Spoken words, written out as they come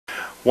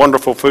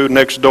wonderful food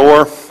next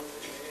door.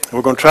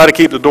 We're going to try to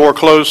keep the door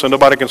closed so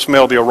nobody can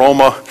smell the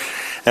aroma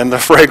and the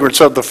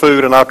fragrance of the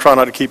food, and I'll try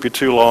not to keep you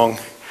too long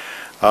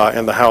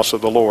in the house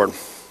of the Lord.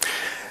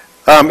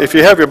 If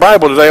you have your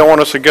Bible today, I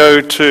want us to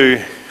go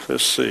to,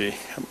 let's see,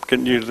 I'm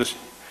getting you to this.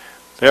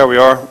 There we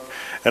are.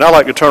 And I'd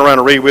like to turn around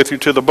and read with you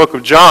to the book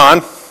of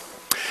John,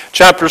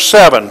 chapter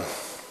 7.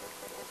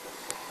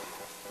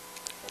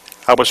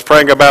 I was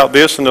praying about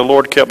this, and the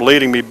Lord kept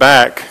leading me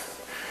back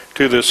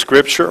to this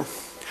scripture.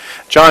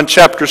 John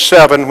chapter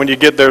 7, when you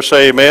get there,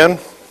 say amen.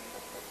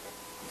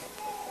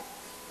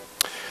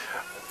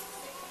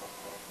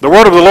 The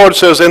word of the Lord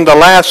says, in the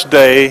last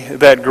day,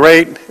 that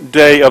great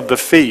day of the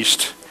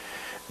feast,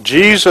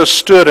 Jesus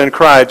stood and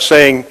cried,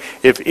 saying,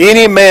 if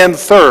any man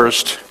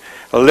thirst,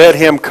 let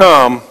him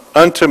come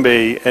unto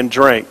me and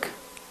drink.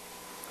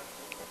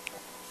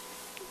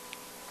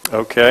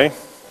 Okay.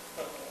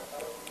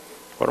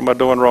 What am I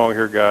doing wrong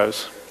here,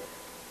 guys?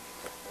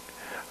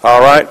 All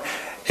right.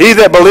 He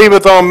that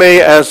believeth on me,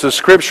 as the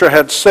scripture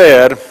had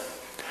said,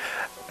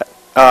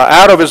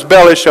 out of his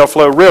belly shall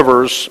flow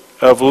rivers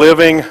of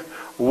living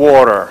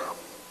water.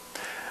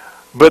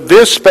 But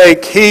this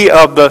spake he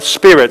of the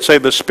Spirit. Say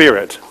the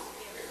Spirit.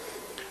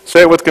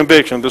 Say it with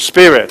conviction. The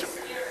Spirit.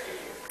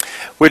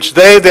 Which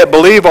they that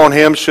believe on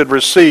him should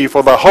receive.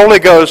 For the Holy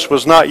Ghost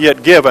was not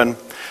yet given,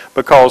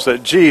 because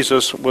that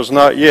Jesus was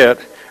not yet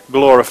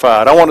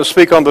glorified. I want to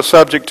speak on the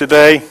subject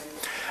today.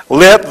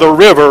 Let the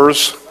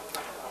rivers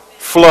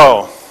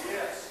flow.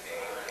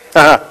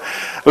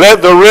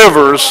 Let the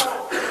rivers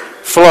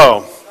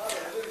flow.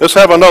 Let's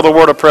have another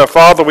word of prayer.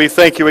 Father, we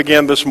thank you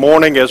again this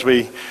morning as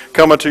we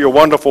come into your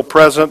wonderful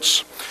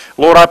presence.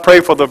 Lord, I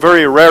pray for the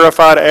very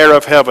rarefied air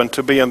of heaven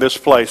to be in this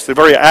place, the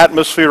very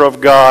atmosphere of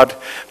God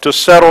to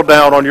settle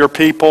down on your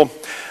people.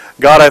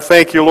 God, I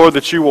thank you, Lord,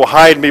 that you will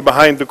hide me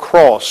behind the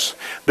cross,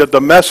 that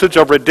the message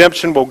of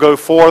redemption will go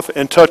forth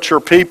and touch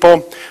your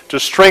people, to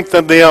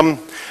strengthen them,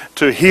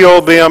 to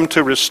heal them,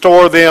 to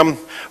restore them,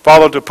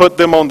 Father, to put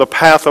them on the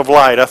path of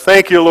light. I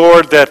thank you,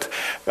 Lord, that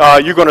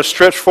you're going to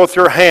stretch forth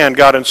your hand,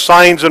 God, and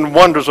signs and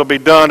wonders will be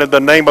done in the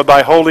name of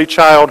thy holy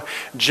child,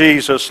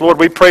 Jesus. Lord,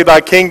 we pray thy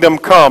kingdom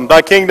come.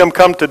 Thy kingdom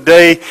come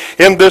today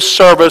in this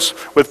service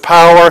with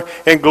power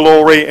and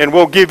glory, and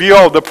we'll give you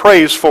all the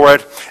praise for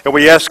it, and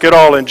we ask it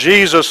all in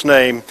Jesus'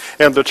 name.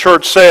 And the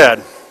church said,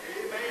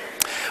 amen.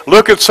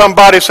 Look at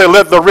somebody, say,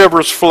 let the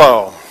rivers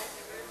flow.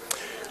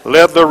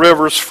 Let the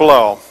rivers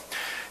flow.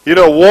 You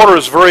know, water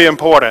is very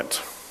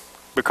important,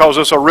 because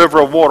it's a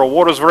river of water.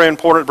 Water is very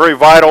important, very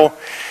vital.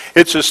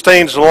 It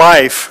sustains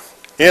life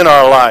in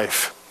our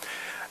life.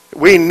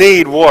 We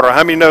need water.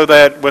 How many know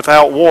that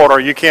without water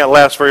you can't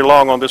last very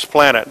long on this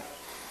planet?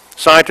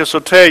 Scientists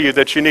will tell you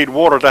that you need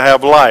water to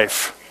have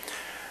life.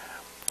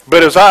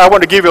 But as I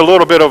want to give you a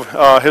little bit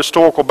of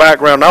historical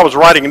background. I was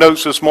writing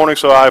notes this morning,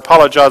 so I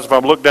apologize if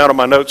I've looked down at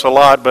my notes a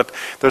lot, but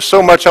there's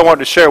so much I want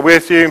to share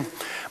with you.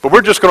 But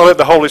we're just going to let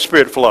the Holy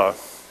Spirit flow.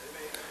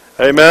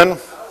 Amen.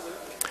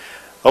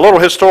 A little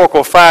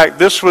historical fact,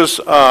 this was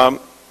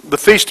the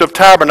Feast of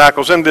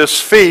Tabernacles. In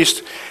this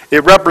feast,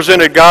 it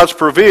represented God's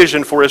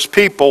provision for his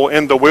people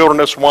in the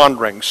wilderness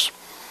wanderings.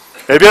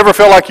 Have you ever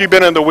felt like you've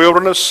been in the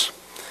wilderness?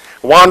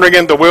 Wandering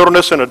in the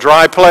wilderness in a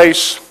dry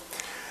place?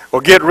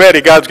 Well, get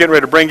ready. God's getting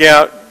ready to bring you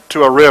out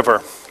to a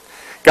river.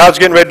 God's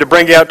getting ready to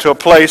bring you out to a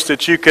place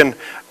that you can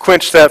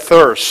quench that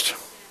thirst.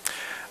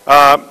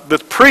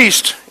 The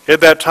priest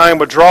at that time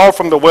would draw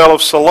from the well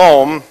of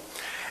Siloam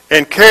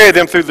and carry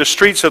them through the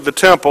streets of the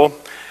temple.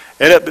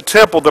 And at the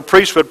temple, the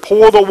priest would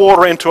pour the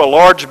water into a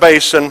large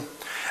basin,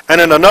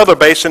 and in another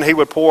basin, he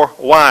would pour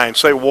wine.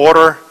 Say,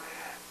 water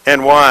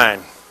and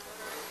wine.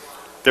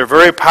 They're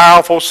very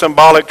powerful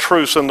symbolic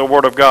truths in the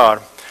Word of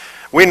God.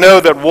 We know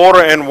that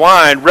water and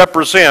wine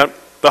represent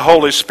the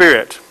Holy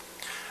Spirit.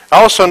 I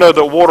also know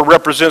that water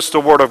represents the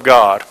Word of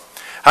God.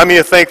 How many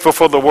are thankful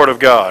for the Word of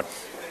God?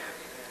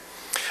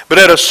 But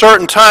at a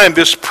certain time,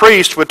 this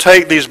priest would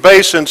take these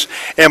basins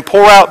and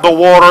pour out the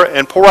water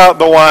and pour out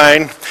the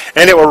wine,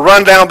 and it would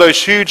run down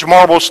those huge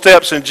marble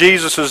steps in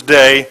Jesus'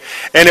 day,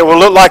 and it would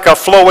look like a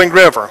flowing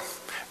river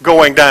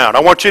going down.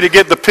 I want you to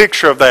get the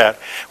picture of that.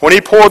 When he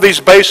poured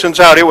these basins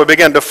out, it would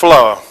begin to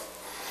flow.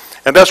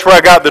 And that's where I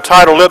got the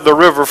title, Let the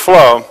River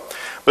Flow.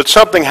 But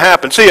something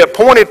happened. See, it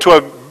pointed to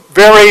a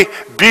very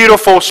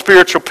beautiful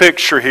spiritual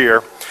picture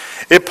here.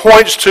 It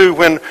points to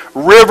when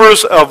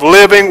rivers of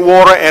living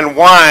water and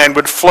wine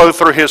would flow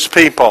through his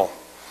people.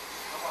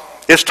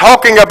 It's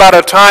talking about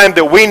a time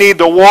that we need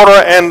the water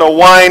and the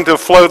wine to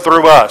flow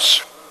through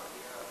us.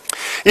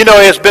 You know,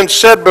 it's been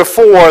said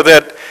before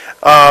that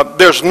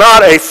there's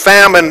not a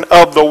famine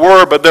of the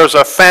word, but there's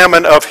a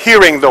famine of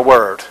hearing the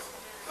word.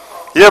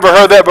 You ever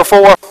heard that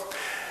before?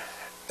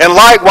 And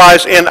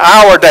likewise, in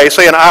our day,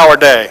 say in our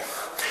day,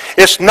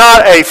 it's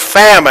not a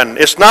famine.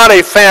 It's not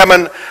a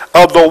famine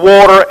of the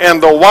water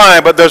and the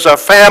wine, but there's a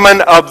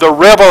famine of the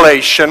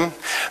revelation,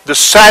 the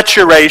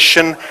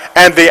saturation,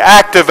 and the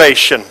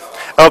activation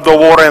of the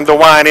water and the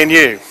wine in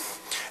you,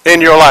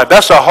 in your life.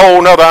 That's a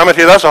whole nother, I'm going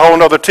to tell you, that's a whole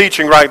nother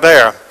teaching right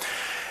there.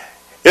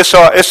 It's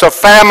a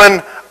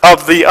famine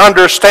of the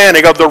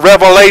understanding, of the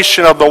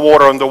revelation of the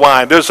water and the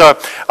wine. There's a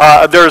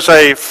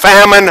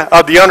famine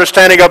of the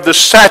understanding of the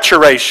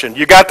saturation.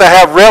 You got to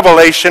have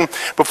revelation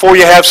before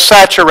you have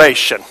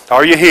saturation.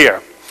 Are you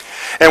here?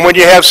 And when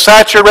you have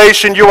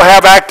saturation, you will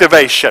have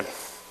activation.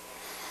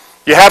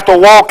 You have to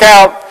walk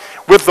out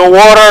with the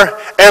water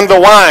and the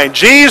wine.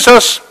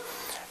 Jesus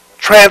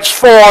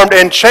transformed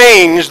and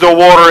changed the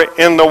water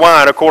in the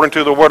wine according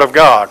to the Word of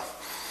God.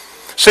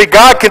 See,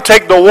 God can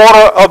take the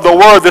water of the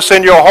Word that's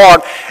in your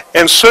heart,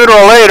 and sooner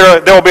or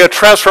later there will be a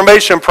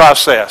transformation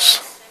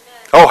process.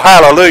 Oh,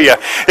 hallelujah.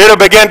 It'll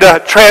begin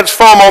to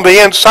transform on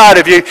the inside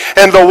of you,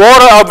 and the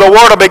water of the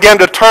Word will begin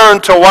to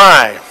turn to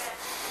wine.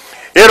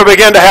 It'll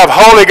begin to have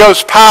Holy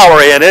Ghost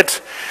power in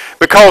it,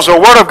 because the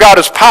Word of God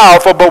is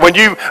powerful, but when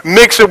you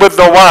mix it with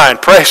the wine,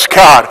 praise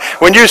God,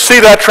 when you see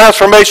that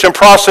transformation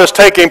process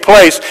taking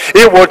place,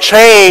 it will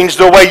change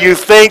the way you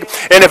think,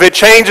 and if it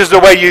changes the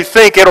way you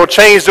think, it'll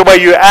change the way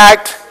you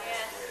act.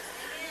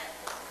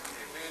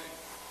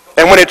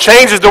 And when it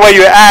changes the way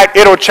you act,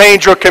 it'll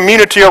change your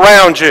community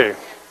around you.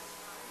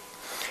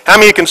 How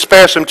many can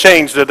spare some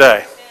change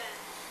today?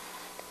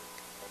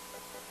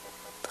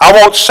 I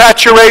want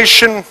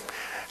saturation,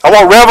 I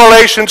want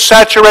revelation,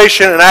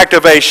 saturation, and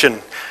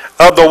activation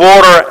of the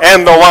water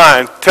and the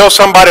wine. Tell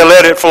somebody,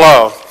 let it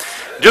flow.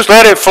 Just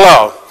let it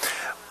flow.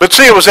 But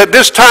see, it was at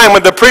this time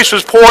when the priest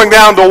was pouring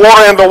down the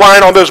water and the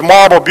wine on those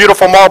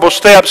beautiful marble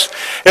steps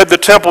at the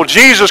temple.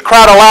 Jesus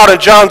cried aloud in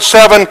John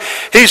 7.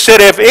 He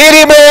said, if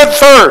any man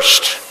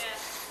thirst.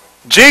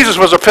 Jesus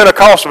was a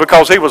Pentecostal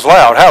because he was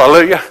loud.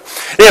 Hallelujah.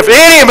 If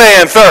any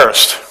man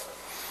thirst,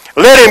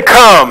 let him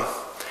come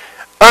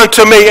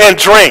unto me and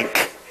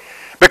drink.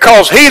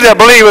 Because he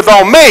that believeth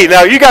on me.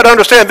 Now, you got to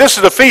understand, this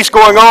is a feast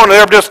going on, and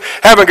they're just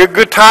having a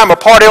good time, a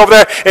party over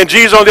there. And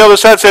Jesus on the other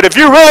side said, if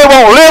you really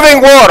want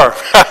living water,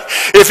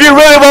 if you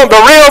really want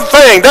the real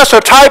thing, that's a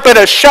type and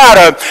a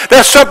shadow.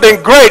 That's something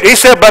great. He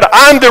said, but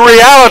I'm the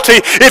reality.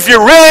 If you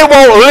really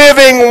want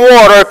living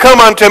water, come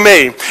unto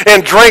me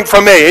and drink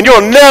from me, and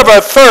you'll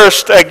never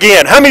thirst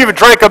again. How many of you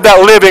drank of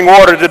that living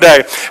water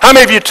today? How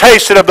many of you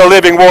tasted of the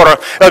living water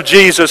of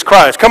Jesus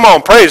Christ? Come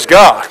on, praise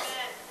God.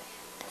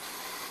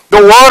 The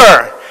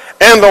water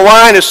and the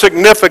wine is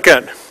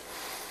significant.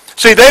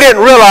 See, they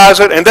didn't realize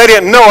it and they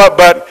didn't know it,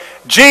 but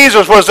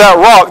Jesus was that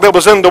rock that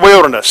was in the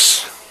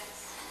wilderness.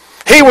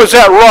 He was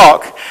that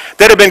rock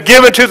that had been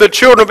given to the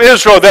children of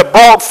Israel that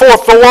brought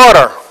forth the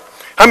water.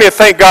 How many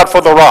thank God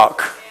for the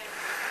rock?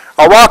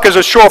 A rock is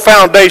a sure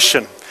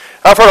foundation.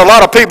 I've heard a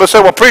lot of people say,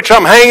 well, preacher,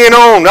 I'm hanging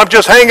on. I'm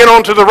just hanging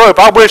on to the rope.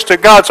 I wish to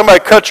God somebody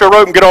cut your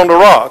rope and get on the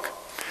rock.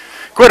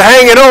 Quit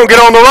hanging on, get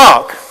on the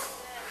rock.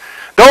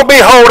 Don't be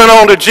holding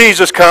on to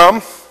Jesus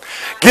come.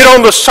 Get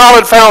on the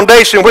solid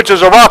foundation, which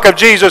is the rock of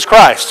Jesus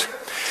Christ.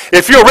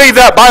 If you read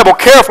that Bible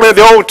carefully in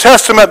the Old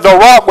Testament, the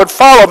rock would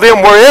follow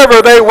them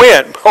wherever they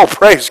went. Oh,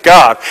 praise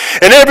God.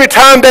 And every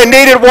time they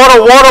needed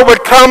water, water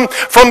would come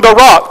from the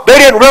rock. They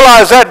didn't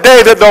realize that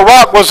day that the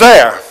rock was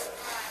there.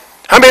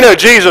 How many know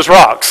Jesus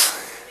rocks?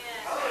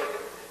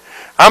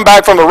 I'm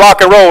back from the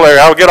rock and roll area.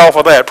 I'll get off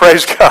of that.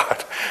 Praise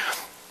God.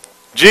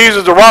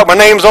 Jesus the rock, my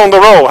name's on the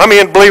roll. How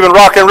many believe in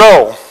rock and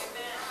roll?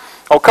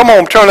 Oh, come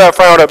on, turn that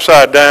frown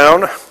upside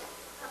down.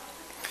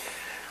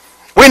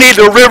 We need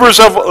the rivers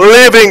of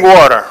living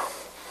water.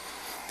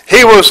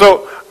 He was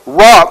a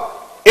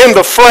rock in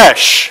the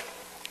flesh,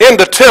 in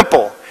the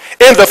temple,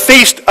 in the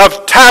Feast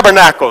of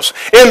Tabernacles,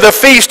 in the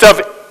Feast of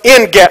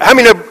Ingathering. How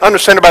many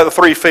understand about the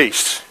three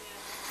feasts?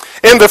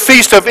 In the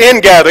Feast of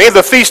Ingathering, in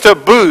the Feast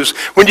of Booths,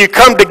 when you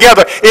come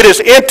together, it is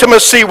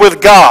intimacy with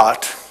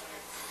God.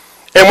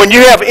 And when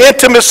you have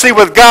intimacy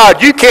with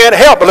God, you can't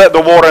help but let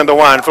the water and the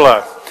wine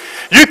flow.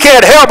 You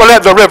can't help but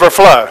let the river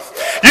flow.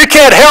 You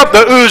can't help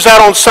to ooze out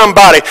on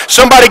somebody.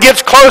 Somebody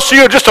gets close to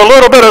you, just a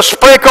little bit of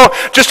sprinkle,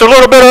 just a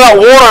little bit of that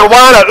water and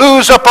wine to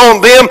ooze up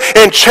on them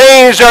and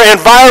change their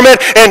environment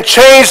and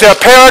change their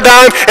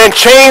paradigm and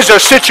change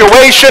their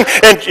situation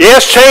and,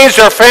 yes, change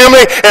their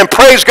family. And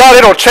praise God,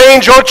 it'll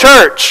change your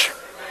church.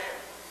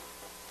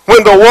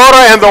 When the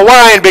water and the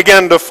wine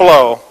begin to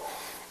flow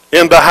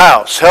in the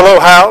house. Hello,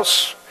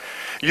 house.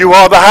 You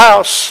are the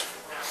house.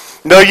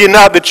 Know ye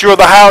not that you're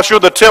the house,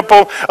 you're the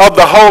temple of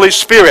the Holy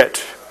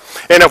Spirit.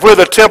 And if we're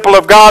the temple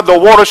of God, the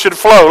water should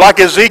flow. Like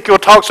Ezekiel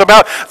talks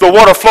about the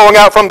water flowing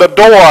out from the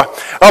door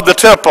of the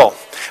temple.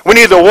 We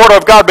need the water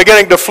of God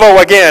beginning to flow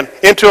again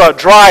into a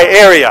dry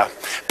area.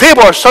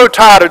 People are so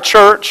tired of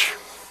church.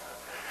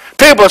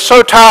 People are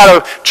so tired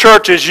of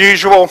church as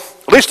usual.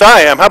 At least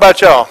I am. How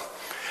about y'all?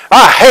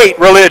 I hate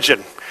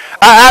religion.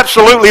 I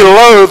absolutely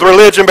loathe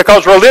religion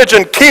because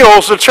religion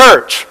kills the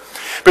church.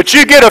 But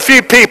you get a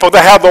few people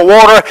that have the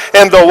water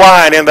and the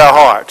wine in their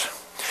heart.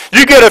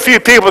 You get a few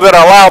people that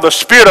allow the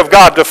Spirit of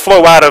God to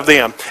flow out of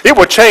them. It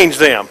will change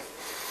them.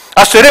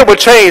 I said it will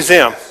change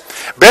them.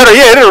 Better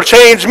yet, it will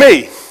change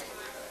me.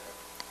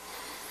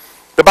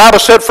 The Bible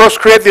said, 1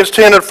 Corinthians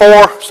 10 and 4,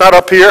 it's not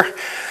up here,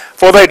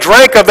 for they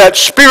drank of that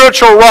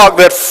spiritual rock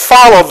that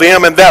followed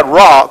them, and that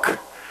rock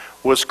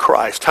was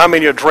Christ. How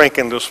many are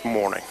drinking this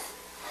morning?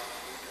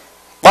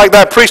 Like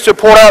that priest that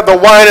poured out the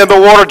wine and the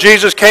water,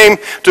 Jesus came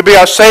to be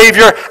our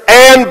Savior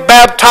and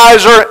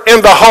baptizer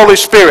in the Holy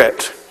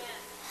Spirit.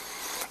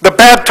 The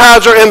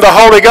baptizer in the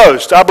Holy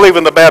Ghost. I believe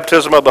in the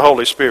baptism of the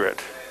Holy Spirit.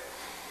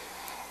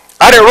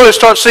 I didn't really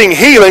start seeing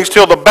healings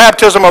till the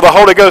baptism of the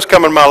Holy Ghost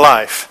come in my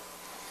life.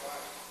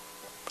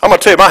 I'm going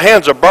to tell you, my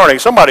hands are burning.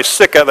 Somebody's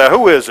sick out there.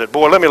 Who is it?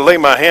 Boy, let me lay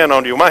my hand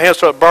on you. My hands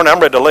start burning. I'm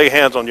ready to lay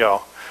hands on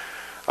y'all.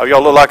 Oh,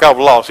 y'all look like I've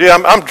lost. Yeah,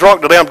 I'm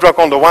drunk today. I'm drunk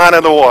on the wine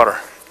and the water.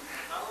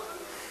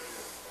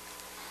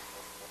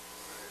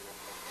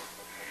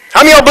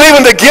 How many of y'all believe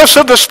in the gifts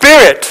of the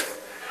Spirit?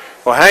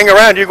 Well, hang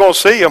around. You're going to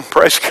see them.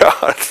 Praise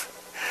God.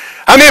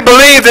 How many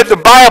believe that the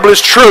Bible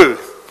is true?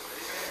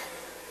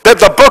 That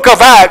the book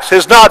of Acts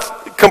is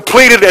not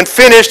completed and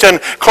finished and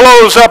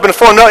closed up and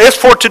for no, it's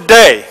for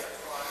today.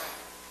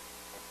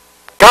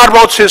 God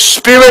wants His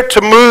Spirit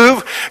to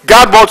move.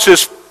 God wants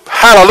His,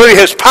 hallelujah,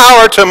 His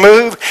power to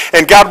move.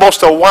 And God wants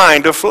the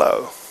wine to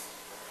flow.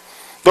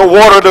 The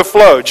water to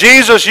flow.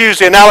 Jesus used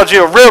the analogy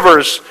of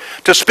rivers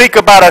to speak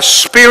about a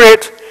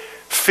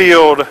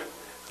Spirit-filled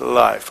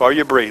life. Are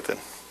you breathing?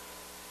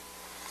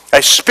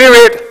 A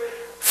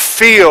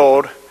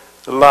Spirit-filled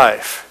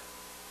life.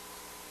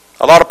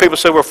 A lot of people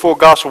say we're full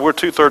gospel. We're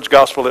two-thirds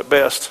gospel at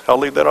best. I'll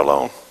leave that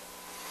alone.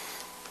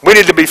 We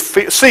need to be,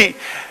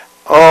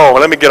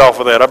 let me get off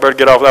of that. I better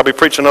get off. I'll be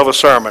preaching another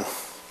sermon.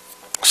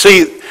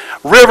 See,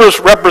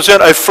 rivers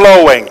represent a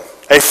flowing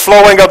of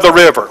the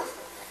river.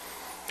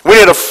 We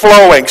need a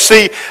flowing.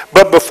 See,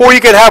 but before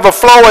you can have a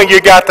flowing, you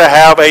got to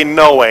have a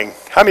knowing.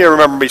 How many of you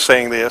remember me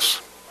saying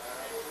this?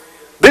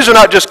 These are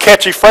not just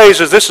catchy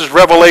phrases. This is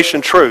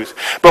revelation truth.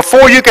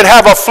 Before you can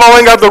have a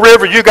flowing of the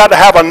river, you got to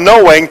have a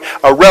knowing,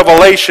 a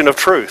revelation of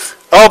truth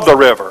of the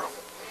river.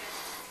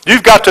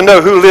 You've got to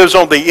know who lives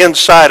on the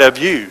inside of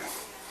you.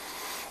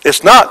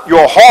 It's not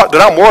your heart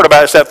that I'm worried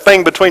about. It's that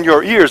thing between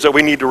your ears that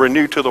we need to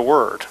renew to the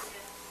Word.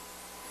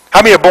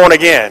 How many are born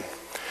again?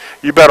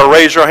 You better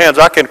raise your hands.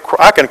 I can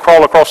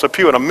crawl across the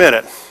pew in a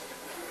minute.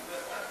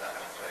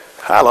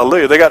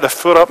 Hallelujah. They got the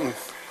foot up.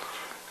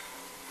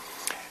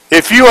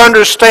 If you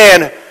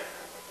understand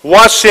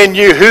what's in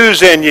you,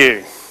 who's in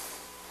you,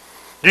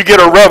 you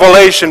get a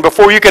revelation.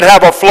 Before you can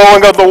have a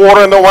flowing of the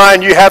water and the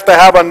wine, you have to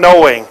have a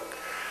knowing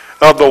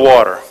of the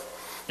water.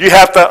 You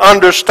have to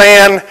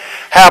understand,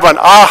 have an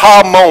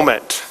aha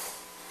moment.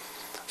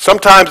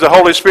 Sometimes the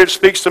Holy Spirit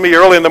speaks to me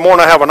early in the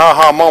morning. I have an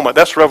aha moment.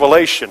 That's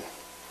revelation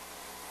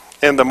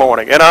in the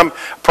morning. And I'm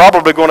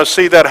probably going to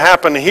see that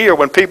happen here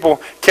when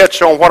people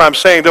catch on what I'm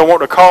saying. They'll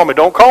want to call me.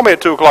 Don't call me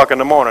at 2 o'clock in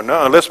the morning.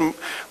 No, unless the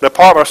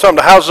apartment or something,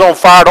 the house is on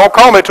fire, don't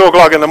call me at 2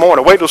 o'clock in the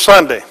morning. Wait till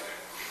Sunday.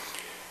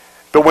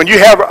 But when you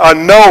have a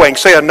knowing,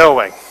 say a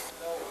knowing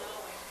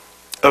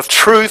of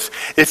truth,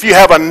 if you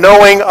have a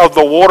knowing of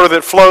the water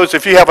that flows,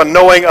 if you have a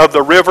knowing of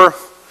the river,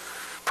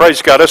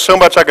 praise God. There's so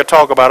much I could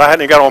talk about. I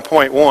hadn't got on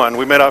point one.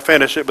 We may not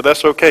finish it, but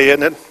that's okay,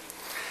 isn't it?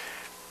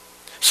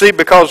 See,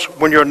 because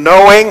when you're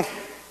knowing,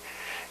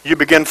 you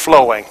begin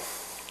flowing.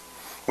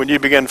 When you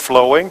begin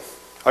flowing,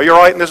 are you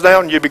writing this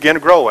down? You begin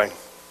growing.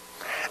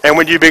 And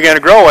when you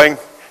begin growing,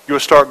 you'll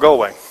start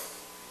going.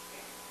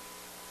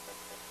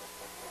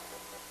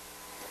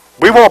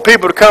 We want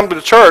people to come to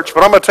the church,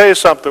 but I'm going to tell you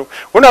something.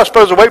 We're not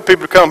supposed to wait for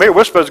people to come here.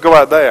 We're supposed to go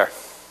out there.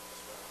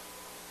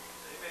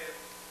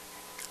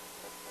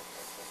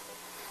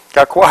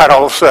 Got quiet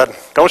all of a sudden.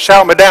 Don't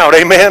shout me down.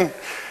 Amen.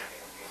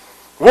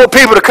 We want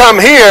people to come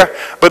here,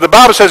 but the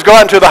Bible says go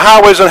out into the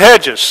highways and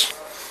hedges.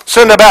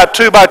 Send them out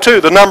 2 by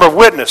 2, the number of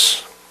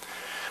witness.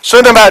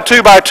 Send them out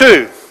 2 by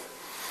 2.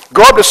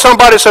 Go up to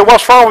somebody and say,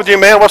 what's wrong with you,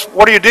 man?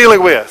 What are you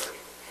dealing with?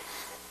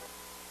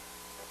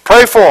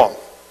 Pray for them.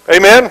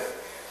 Amen?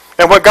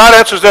 And when God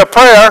answers their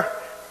prayer,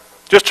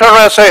 just turn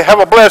around and say, have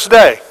a blessed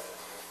day.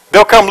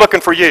 They'll come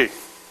looking for you.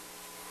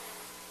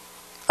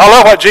 I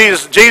love how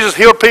Jesus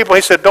healed people.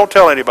 He said, don't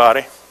tell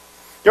anybody.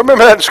 You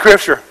remember that in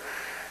Scripture?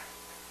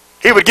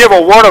 He would give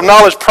a word of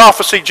knowledge,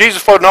 prophecy.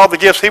 Jesus flowed in all the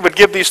gifts. He would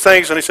give these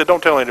things, and he said,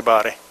 don't tell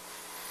anybody.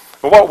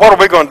 Well, what are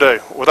we going to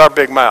do with our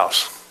big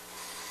mouths?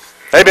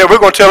 Amen. We're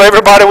going to tell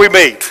everybody we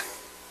meet.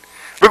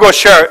 We're going to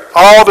share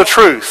all the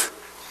truth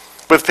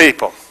with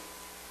people.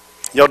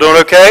 Y'all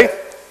doing okay?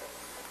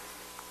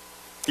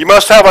 You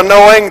must have a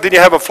knowing, then you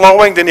have a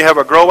flowing, then you have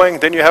a growing,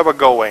 then you have a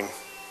going.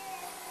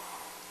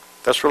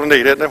 That's really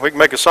neat, isn't it? We can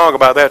make a song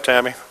about that,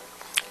 Tammy.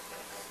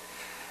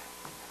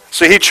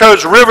 See, he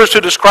chose rivers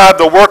to describe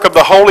the work of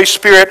the Holy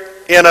Spirit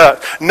in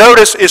us.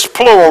 Notice it's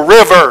plural,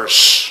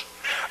 rivers.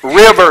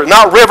 River,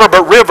 not river,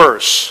 but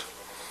rivers.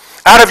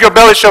 Out of your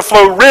belly shall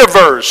flow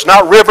rivers,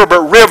 not river,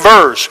 but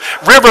rivers.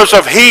 Rivers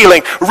of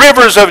healing,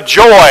 rivers of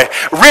joy,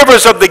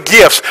 rivers of the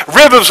gifts,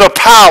 rivers of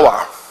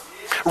power,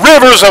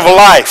 rivers of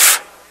life.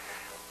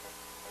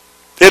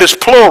 It is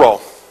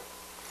plural.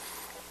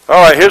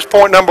 All right, here's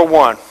point number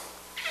 1.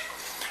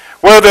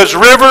 Where there's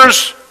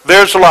rivers,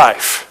 there's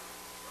life.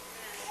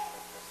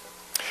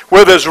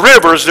 Where there's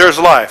rivers, there's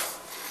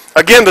life.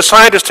 Again, the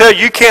scientists tell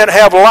you can't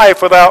have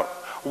life without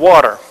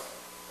water.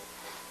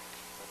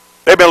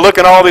 They've been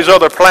looking at all these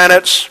other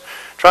planets,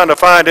 trying to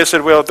find, they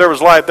said, well, if there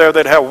was life there,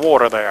 they'd have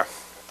water there.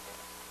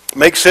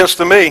 Makes sense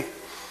to me.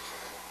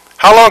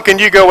 How long can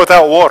you go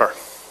without water?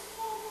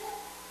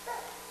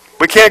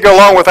 We can't go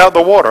long without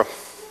the water.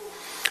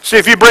 See,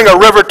 if you bring a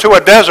river to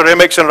a desert, it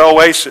makes it an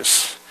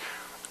oasis.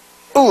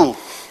 Ooh,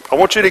 I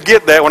want you to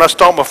get that when I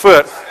stomp my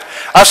foot.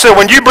 I said,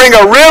 when you bring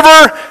a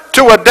river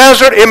to a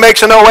desert, it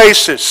makes an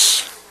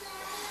oasis.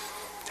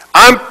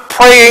 I'm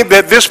praying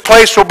that this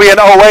place will be an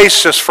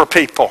oasis for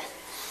people.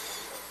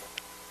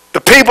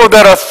 The people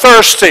that are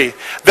thirsty,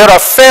 that are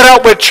fed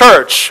up with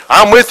church.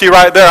 I'm with you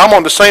right there. I'm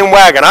on the same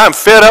wagon. I'm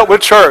fed up with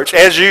church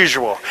as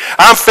usual.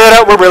 I'm fed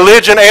up with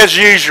religion as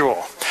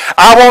usual.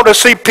 I want to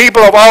see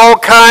people of all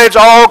kinds,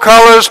 all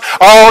colors,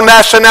 all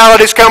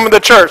nationalities coming to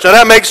church. Now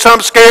that makes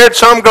some scared,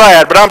 some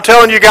glad. But I'm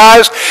telling you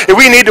guys,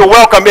 we need to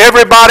welcome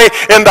everybody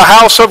in the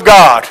house of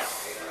God.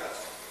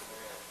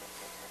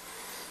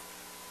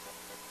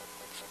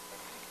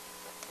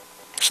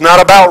 It's not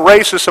about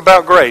race, it's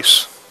about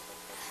grace.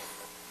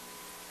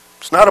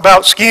 It's not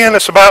about skin,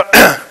 it's about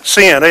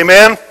sin.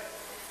 Amen?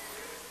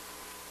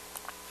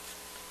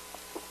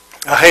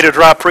 I hate a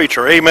dry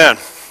preacher. Amen.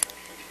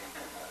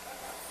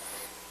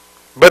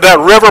 But that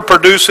river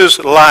produces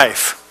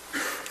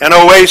life, an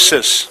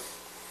oasis.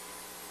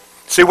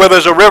 See, where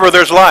there's a river,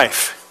 there's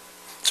life.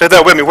 Say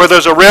that with me. Where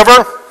there's a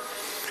river,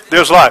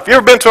 there's life. You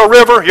ever been to a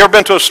river? You ever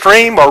been to a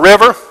stream or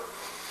river?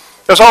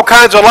 There's all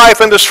kinds of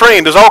life in the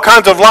stream. There's all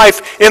kinds of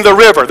life in the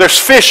river. There's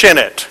fish in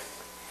it.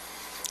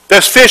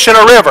 There's fish in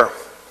a river.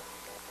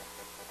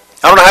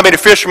 I don't know how many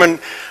fishermen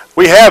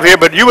we have here,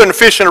 but you wouldn't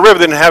fish in a river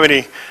that didn't have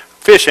any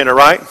fish in it,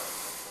 right?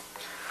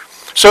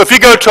 So if you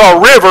go to a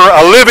river,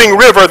 a living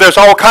river, there's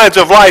all kinds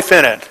of life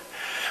in it.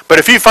 But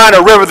if you find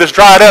a river that's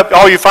dried up,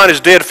 all you find is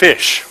dead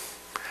fish,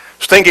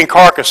 stinking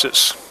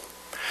carcasses.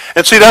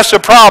 And see, that's the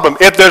problem.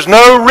 If there's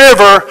no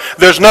river,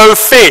 there's no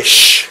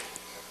fish.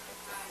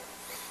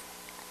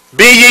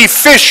 Be ye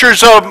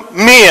fishers of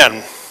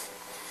men.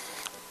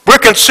 We're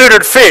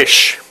considered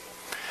fish.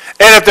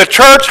 And if the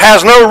church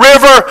has no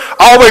river,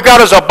 all we've got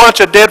is a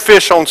bunch of dead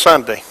fish on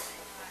Sunday.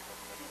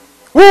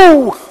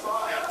 Woo!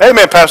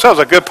 Amen, Pastor. That was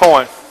a good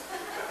point.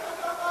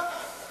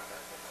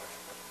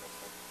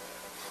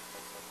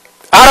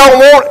 I don't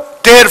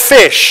want dead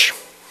fish,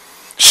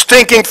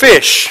 stinking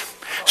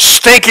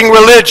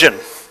religion,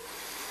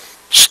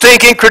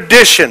 stinking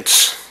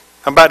traditions.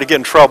 I'm about to get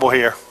in trouble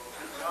here.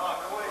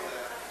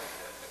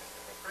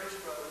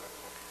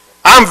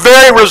 I'm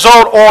very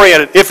result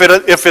oriented.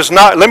 If it's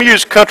not, let me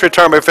use country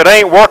term, if it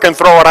ain't working,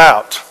 throw it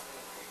out.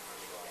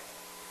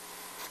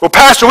 Well,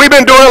 Pastor, we've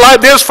been doing it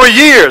like this for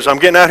years. I'm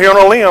getting out here on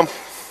a limb.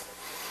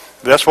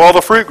 That's where all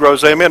the fruit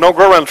grows, amen. Don't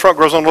grow around the trunk,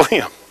 grows on the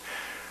limb.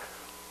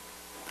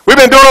 We've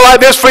been doing it like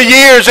this for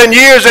years and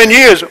years and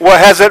years. Well,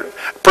 has it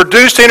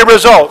produced any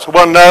results?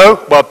 Well,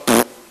 no. Well,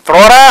 throw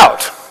it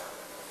out.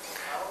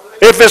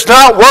 If it's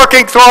not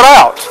working, throw it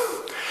out.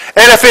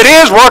 And if it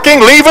is working,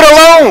 leave it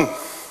alone.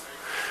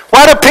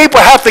 Why do people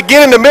have to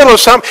get in the middle of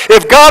something?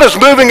 If God is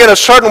moving in a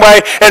certain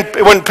way, and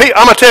I'm going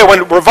to tell you,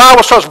 when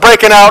revival starts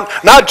breaking out,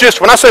 not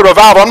just, when I say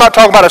revival, I'm not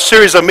talking about a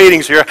series of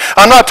meetings here.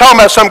 I'm not talking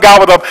about some guy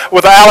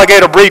with an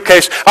alligator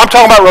briefcase. I'm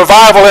talking about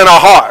revival in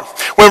our heart.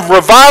 When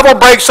revival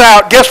breaks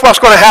out, guess what's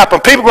going to happen?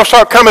 People are going to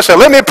start coming and say,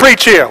 let me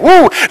preach here.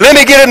 Woo, let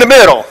me get in the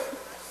middle.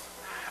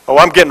 Oh,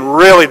 I'm getting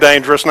really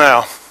dangerous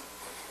now.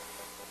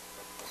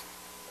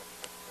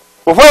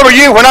 Well, where were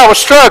you when I was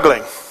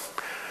struggling?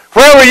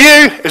 Where were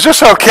you? Is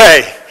this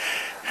okay?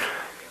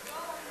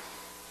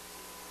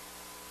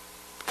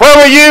 Where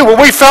were you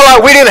when we felt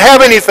like we didn't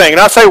have anything? And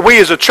I say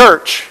we as a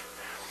church.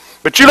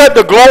 But you let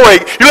the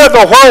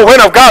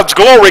whirlwind of God's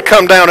glory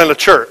come down in the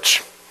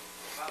church.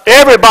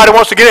 Everybody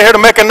wants to get in here to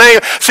make a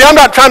name. See, I'm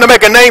not trying to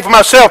make a name for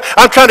myself.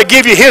 I'm trying to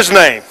give you His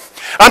name.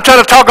 I'm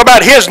trying to talk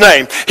about His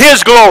name,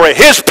 His glory,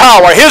 His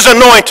power, His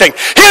anointing,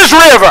 His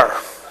river.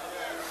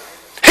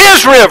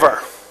 His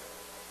river.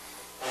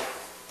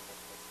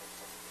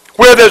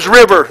 Where there's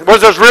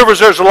rivers,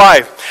 there's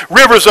life.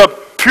 Rivers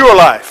of pure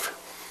life.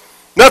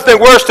 Nothing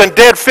worse than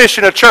dead fish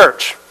in a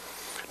church.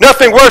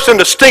 Nothing worse than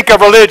the stink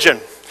of religion.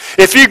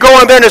 If you go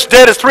in there and it's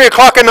dead at 3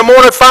 o'clock in the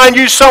morning, find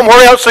you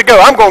somewhere else to go.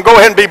 I'm going to go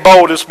ahead and be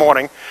bold this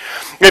morning.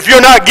 If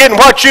you're not getting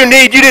what you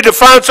need to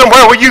find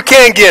somewhere where you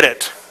can get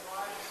it.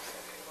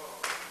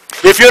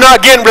 If you're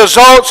not getting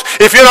results,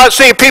 if you're not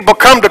seeing people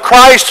come to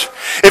Christ,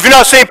 if you're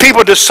not seeing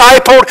people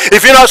discipled,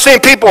 if you're not seeing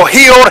people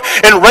healed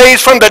and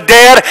raised from the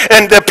dead,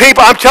 and the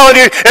people, I'm telling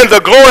you, and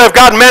the glory of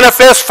God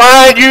manifests,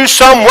 find you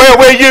somewhere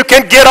where you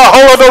can get a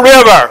hold of the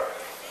river.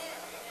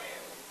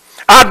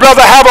 I'd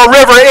rather have a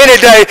river any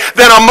day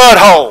than a mud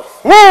hole.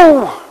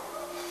 Woo!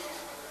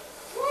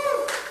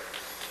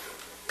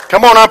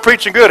 Come on, I'm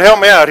preaching good. Help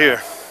me out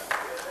here.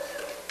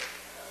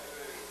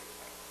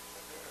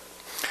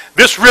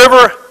 This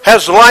river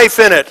has life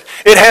in it.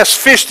 It has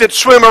fish that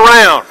swim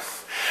around.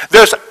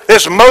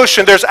 There's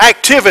motion, there's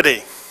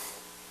activity.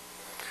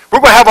 We're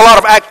going to have a lot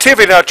of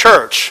activity in our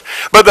church.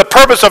 But the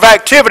purpose of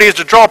activity is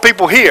to draw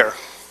people here.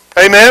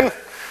 Amen?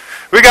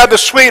 We got the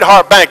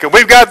Sweetheart Banquet.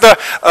 We've got the,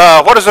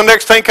 what is the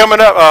next thing coming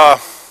up?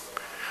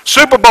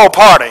 Super Bowl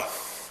party.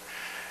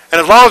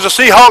 And as long as the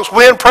Seahawks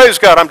win, praise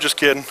God. I'm just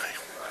kidding.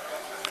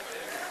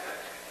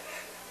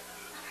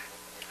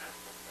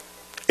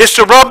 It's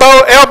to rub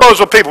elbows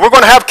with people. We're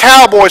going to have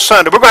Cowboy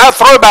Sunday. We're going to have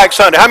Throwback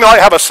Sunday. How many like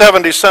to have a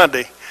 70s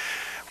Sunday?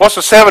 What's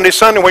a 70s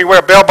Sunday when you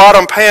wear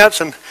bell-bottom pants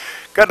and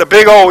got the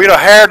big old,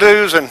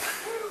 hairdos and...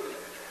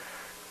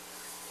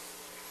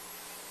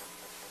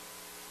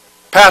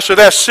 Pastor,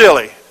 that's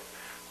silly.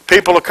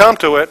 People will come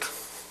to it.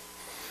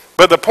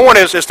 But the point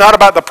is, it's not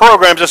about the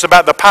programs, it's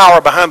about the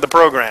power behind the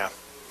program.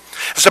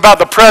 It's about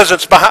the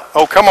presence behind,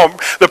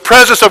 the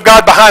presence of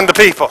God behind the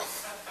people.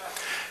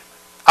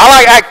 I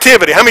like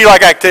activity. How many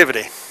like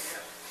activity?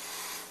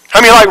 How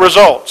many like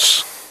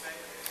results?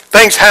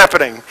 Things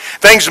happening,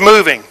 things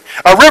moving.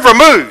 A river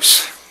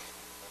moves.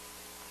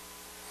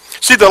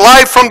 See, the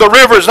life from the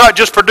river is not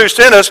just produced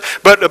in us,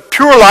 but the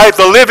pure life,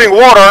 the living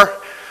water,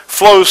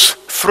 flows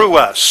through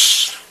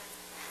us.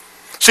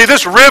 See,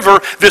 this river,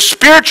 this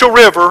spiritual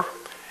river,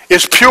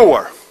 is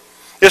pure.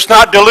 It's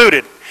not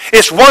diluted.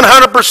 It's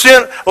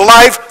 100%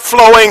 life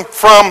flowing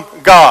from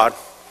God.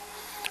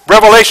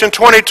 Revelation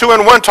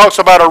 22:1 talks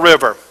about a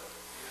river.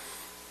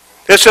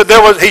 It said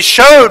he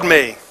showed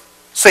me.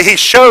 See, he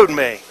showed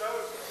me.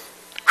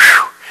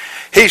 Whew.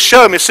 He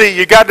showed me.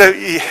 See,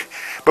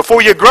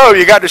 before you grow,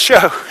 you got to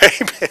show.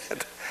 Amen.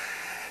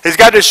 He's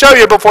got to show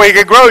you before he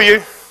can grow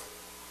you.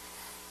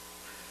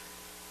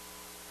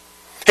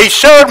 He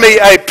showed me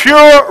a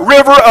pure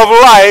river of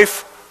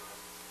life,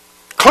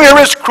 clear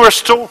as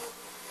crystal,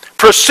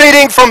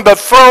 proceeding from the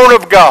throne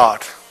of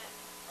God.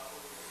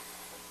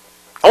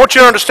 I want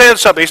you to understand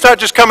something. It's not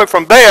just coming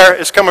from there,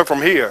 it's coming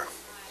from here.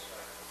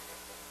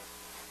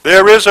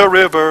 There is a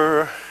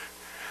river,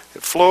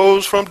 it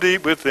flows from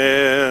deep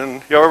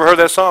within. You ever heard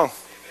that song?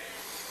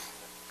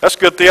 That's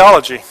good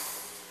theology.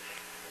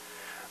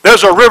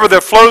 There's a river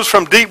that flows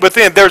from deep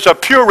within. There's a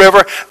pure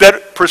river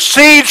that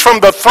proceeds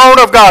from the throne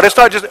of God. It's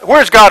not just,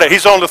 where's God at?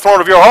 He's on the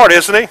throne of your heart,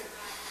 isn't he?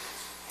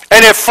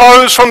 And it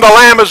flows from the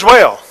Lamb as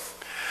well.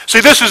 See,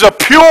 this is a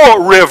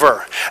pure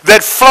river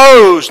that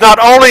flows not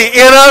only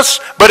in us,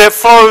 but it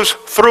flows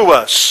through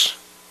us.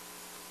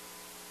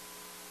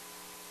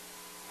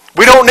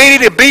 We don't need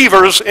any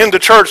beavers in the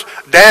church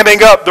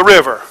damming up the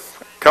river.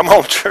 Come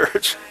on,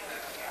 church.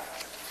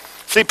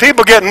 See,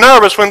 people get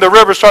nervous when the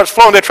river starts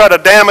flowing. They try to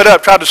dam it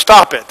up, try to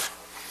stop it.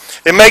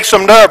 It makes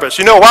them nervous.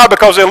 You know why?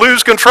 Because they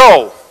lose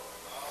control.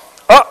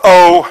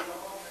 Uh-oh.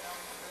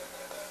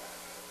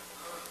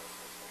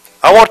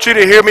 I want you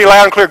to hear me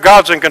loud and clear.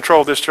 God's in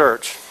control of this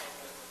church.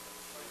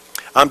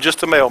 I'm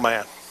just a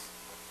mailman.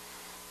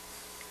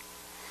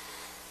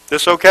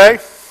 This okay?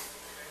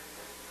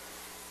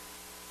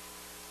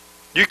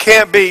 You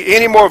can't be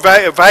any more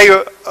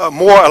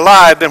more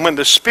alive than when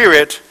the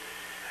Spirit,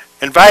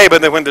 and valuable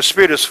than when the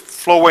Spirit is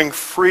flowing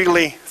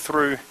freely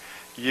through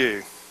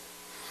you.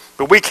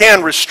 But we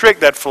can restrict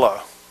that flow.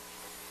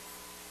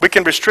 We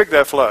can restrict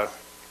that flow.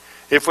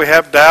 If we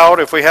have doubt,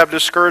 if we have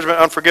discouragement,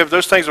 unforgiveness,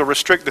 those things will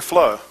restrict the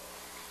flow.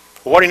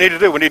 Well, what do you need to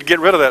do? We need to get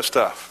rid of that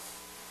stuff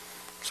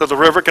so the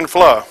river can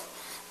flow.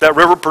 That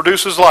river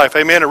produces life.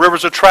 Amen. And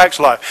rivers attracts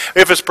life.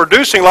 If it's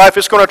producing life,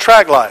 it's going to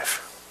attract life.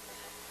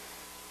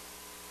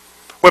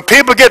 When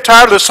people get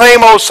tired of the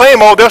same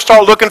old, they'll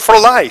start looking for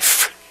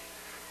life.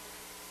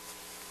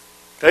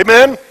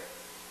 Amen?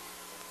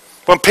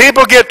 When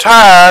people get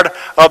tired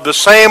of the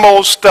same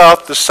old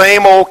stuff, the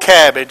same old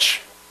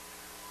cabbage,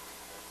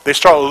 they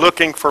start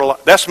looking for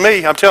life. That's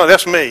me. I'm telling you,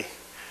 that's me.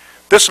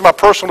 This is my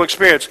personal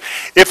experience.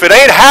 If it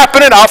ain't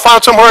happening, I'll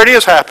find somewhere it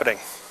is happening.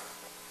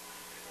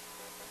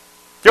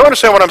 You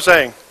understand what I'm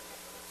saying?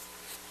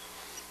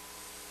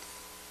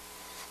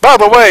 By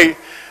the way,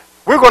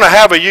 we're going to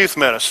have a youth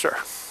minister.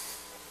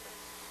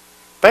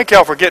 Thank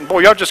y'all for getting, boy,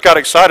 y'all just got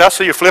excited. I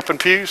see you flipping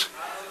pews.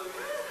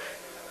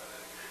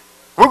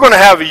 We're going to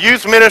have a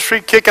youth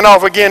ministry kicking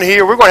off again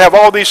here. We're going to have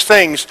all these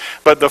things,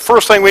 but the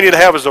first thing we need to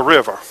have is a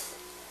river.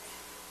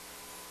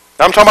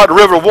 I'm talking about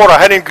the river of water. I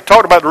hadn't even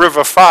talked about the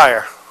river of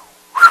fire.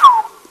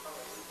 Whew.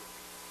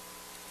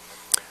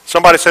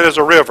 Somebody said there's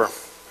a river.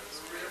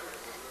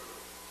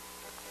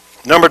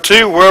 Number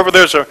two, wherever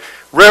there's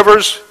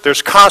rivers,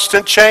 there's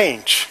constant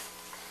change.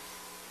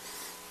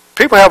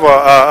 People have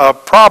a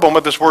problem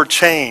with this word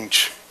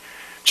change.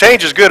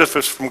 Change is good if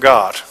it's from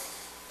God.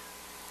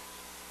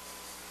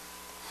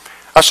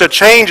 I said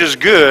change is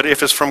good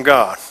if it's from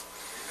God.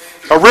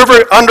 A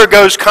river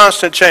undergoes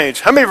constant change.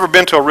 How many of you have ever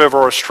been to a river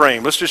or a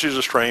stream? Let's just use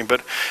a stream.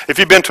 But if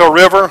you've been to a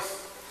river,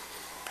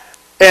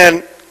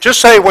 and just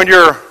say when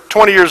you're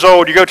 20 years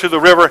old, you go to the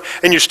river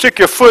and you stick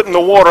your foot in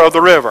the water of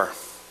the river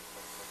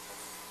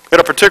at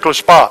a particular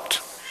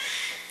spot.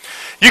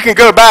 You can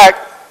go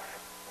back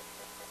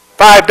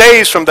 5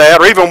 days from that,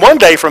 or even 1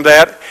 day from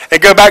that,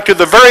 and go back to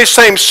the very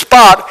same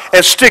spot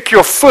and stick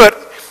your foot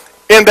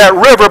in that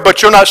river,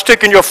 but you're not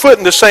sticking your foot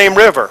in the same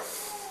river.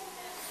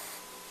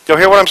 Y'all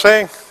hear what I'm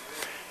saying?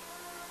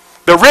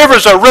 The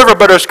river's a river,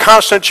 but there's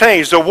constant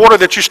change. The water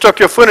that you stuck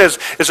your foot in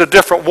is a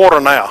different water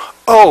now.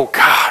 Oh,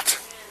 God.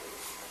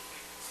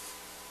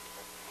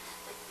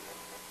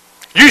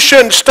 You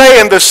shouldn't stay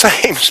in the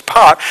same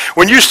spot.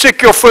 When you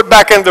stick your foot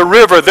back in the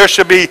river, there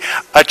should be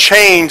a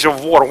change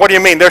of water. What do you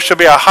mean? There should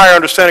be a higher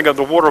understanding of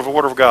the water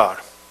of God.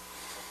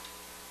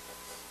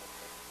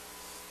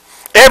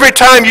 Every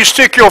time you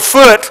stick your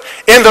foot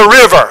in the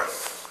river.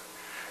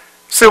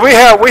 See, we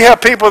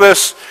have people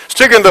that's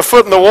sticking their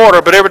foot in the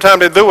water, but every time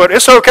they do it,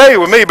 it's okay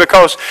with me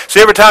because, see,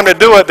 every time they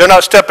do it, they're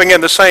not stepping in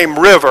the same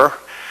river.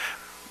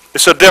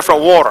 It's a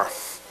different water.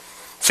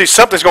 See,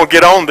 something's going to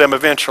get on them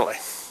eventually.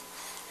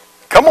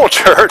 Come on,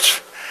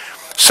 church.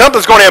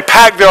 Something's going to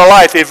impact their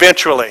life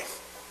eventually.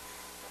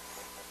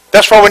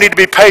 That's why we need to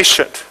be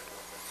patient.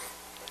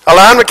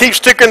 Allow them to keep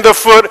sticking their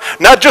foot,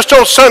 not just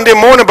on Sunday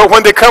morning, but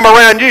when they come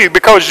around you,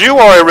 because you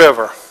are a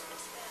river.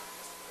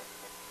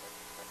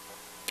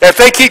 If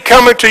they keep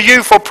coming to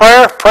you for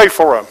prayer, pray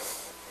for them.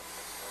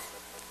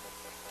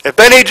 If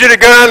they need you to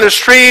go down the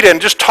street and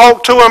just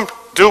talk to them,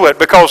 do it.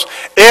 Because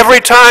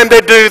every time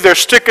they do, they're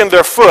sticking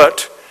their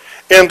foot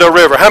in the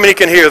river. How many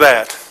can hear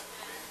that?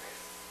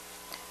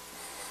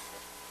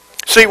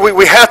 See,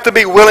 we have to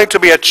be willing to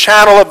be a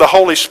channel of the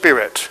Holy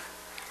Spirit.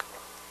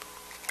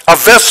 A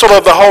vessel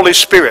of the Holy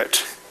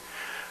Spirit.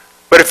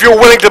 But if you're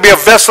willing to be a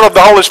vessel of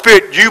the Holy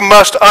Spirit, you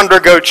must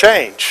undergo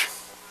change.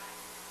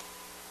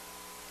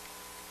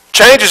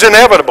 Change is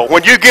inevitable.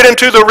 When you get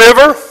into the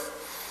river,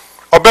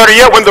 or better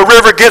yet, when the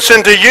river gets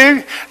into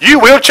you, you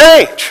will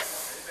change.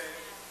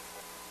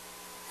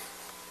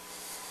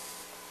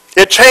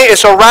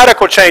 It's a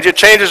radical change. It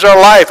changes our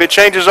life. It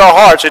changes our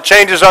hearts. It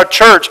changes our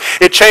church.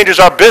 It changes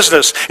our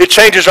business. It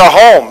changes our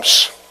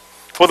homes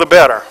for the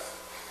better.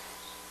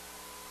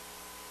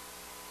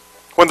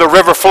 When the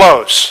river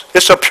flows,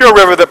 it's a pure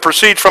river that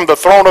proceeds from the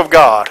throne of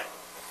God.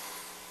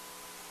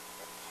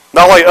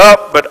 Not only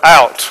up, but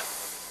out.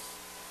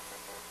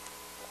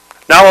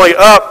 Not only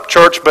up,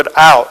 church, but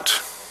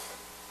out.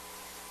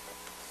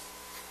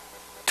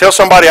 Tell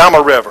somebody, I'm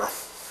a river.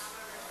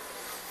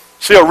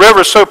 See, a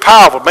river is so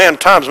powerful. Man,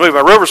 time's moving.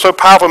 A river is so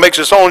powerful, it makes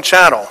its own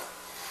channel.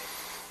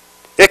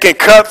 It can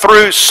cut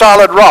through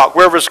solid rock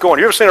wherever it's going.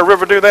 You ever seen a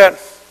river do that?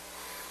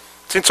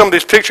 Seen some of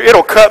these pictures?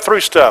 It'll cut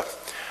through stuff.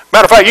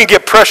 Matter of fact, you can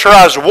get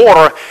pressurized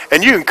water,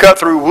 and you can cut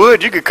through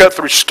wood. You can cut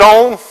through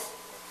stone,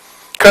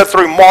 cut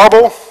through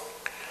marble.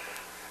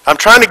 I'm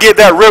trying to get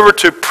that river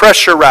to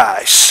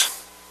pressurize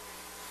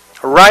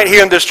right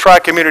here in this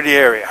tri-community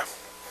area,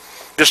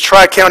 this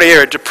tri-county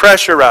area, to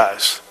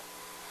pressurize.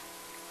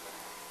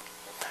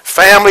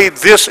 Family,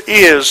 this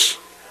is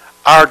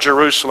our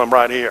Jerusalem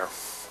right here.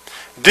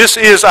 This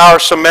is our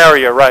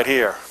Samaria right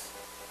here.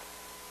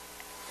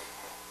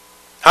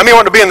 How many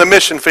want to be in the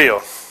mission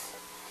field?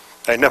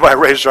 Hey, nobody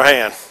raised their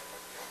hand.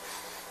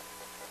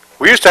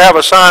 We used to have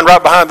a sign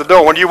right behind the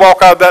door. When you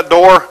walk out that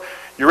door,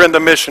 you're in the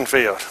mission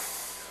field.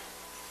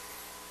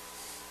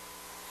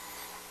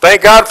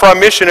 Thank God for our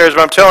missionaries,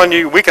 but I'm telling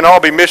you, we can all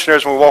be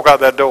missionaries when we walk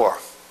out that door.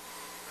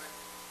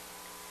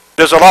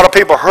 There's a lot of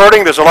people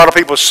hurting. There's a lot of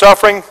people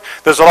suffering.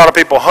 There's a lot of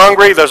people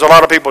hungry. There's a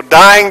lot of people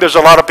dying. There's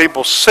a lot of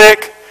people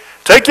sick.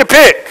 Take your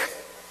pick.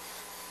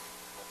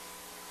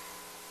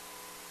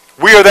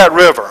 We are that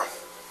river.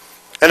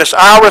 And it's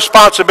our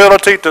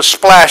responsibility to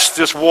splash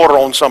this water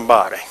on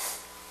somebody.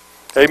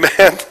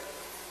 Amen.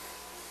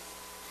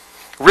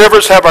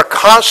 Rivers have a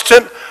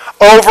constant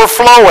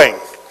overflowing.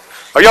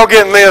 Are y'all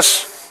getting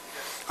this?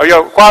 Are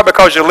y'all quiet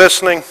because you're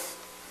listening?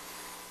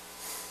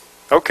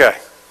 Okay.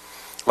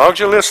 As long as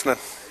you're listening.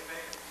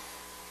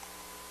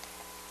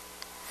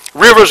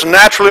 Rivers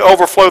naturally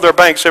overflow their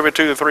banks every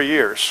 2 to 3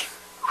 years.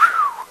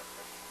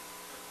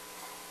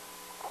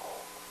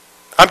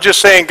 I'm just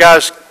saying,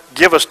 guys,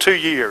 give us 2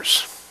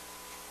 years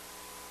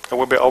and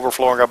we'll be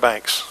overflowing our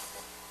banks.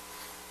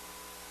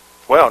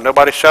 Well,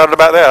 nobody shouted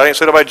about that. I didn't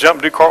see nobody jump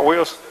and do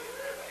cartwheels.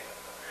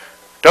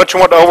 Don't you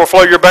want to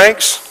overflow your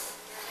banks?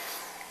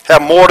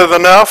 Have more than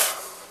enough?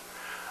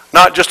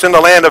 Not just in the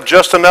land of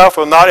just enough,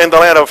 or not in the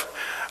land of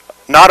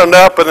not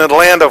enough, but in the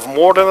land of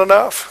more than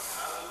enough.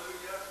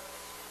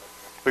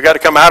 We got to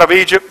come out of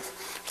Egypt,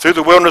 through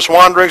the wilderness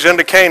wanderings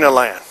into Canaan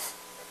land.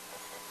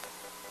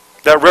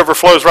 That river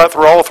flows right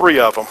through all 3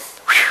 of them.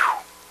 Whew.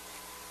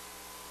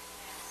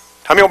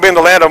 How many will be in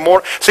the land of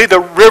more? See, the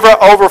river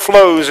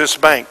overflows its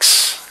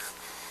banks.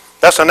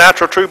 That's a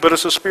natural truth, but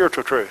it's a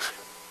spiritual truth.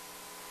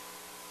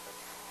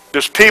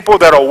 There's people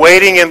that are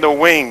waiting in the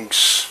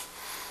wings.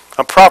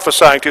 I'm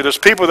prophesying to you. There's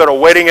people that are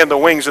waiting in the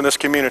wings in this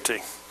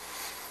community.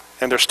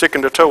 And they're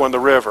sticking their toe in the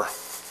river.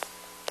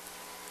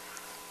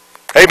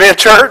 Amen,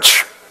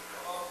 church?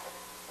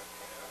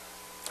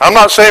 I'm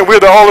not saying we're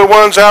the only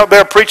ones out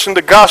there preaching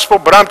the gospel,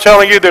 but I'm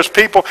telling you there's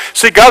people.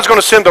 See, God's going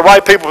to send the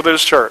right people to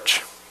this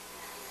church.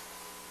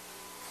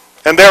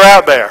 And they're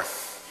out there.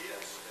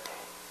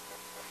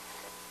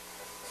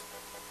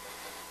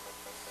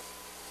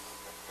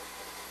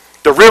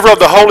 The river of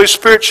the Holy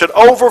Spirit should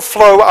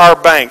overflow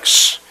our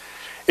banks.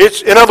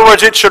 In other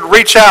words, it should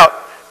reach out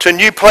to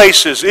new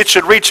places. It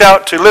should reach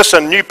out to,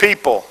 listen, new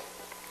people.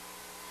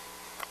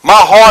 My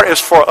heart is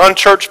for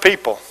unchurched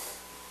people.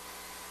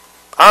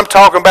 I'm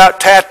talking about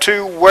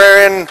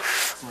tattoo-wearing,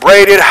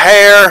 braided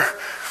hair,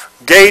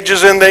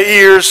 gauges in the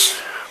ears.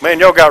 Man,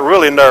 y'all got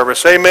really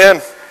nervous.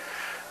 Amen?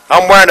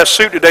 I'm wearing a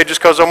suit today just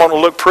because I want to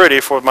look pretty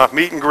for my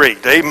meet and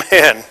greet.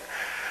 Amen.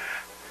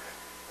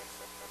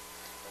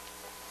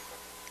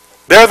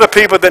 They're the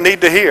people that need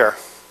to hear.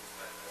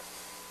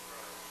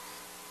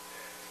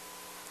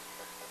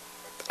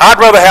 I'd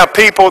rather have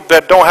people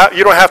that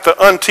you don't have to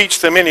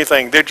unteach them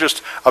anything. They're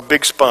just a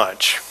big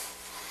sponge.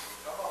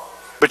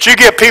 But you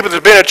get people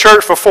that's been in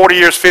church for 40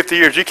 years, 50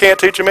 years, you can't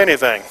teach them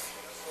anything.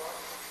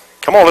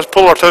 Come on, let's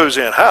pull our toes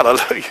in.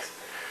 Hallelujah.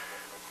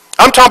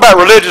 I'm talking about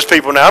religious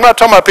people now. I'm not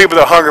talking about people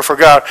that hunger for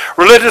God.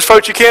 Religious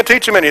folks, you can't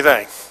teach them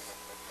anything.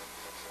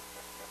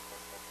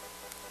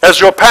 As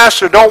your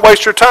pastor, don't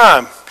waste your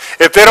time.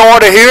 If they don't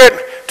want to hear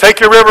it, take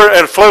your river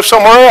and flow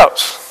somewhere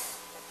else.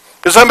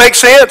 Does that make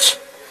sense?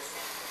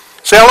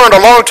 See, I learned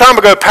a long time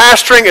ago,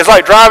 pastoring is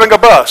like driving a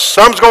bus.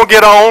 Some's going to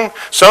get on,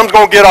 some's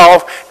going to get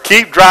off.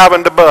 Keep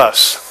driving the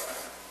bus.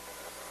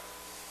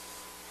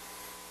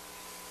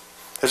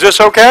 Is this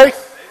okay?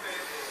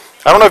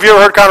 I don't know if you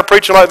ever heard kind of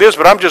preaching like this,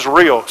 but I'm just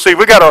real. See,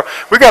 we got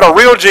a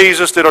real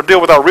Jesus that'll deal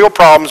with our real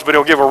problems, but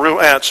he'll give our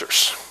real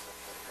answers.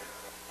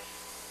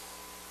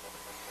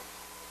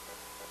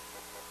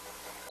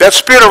 That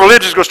spirit of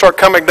religion is going to start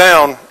coming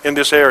down in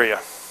this area.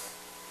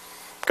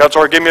 God's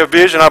already given me a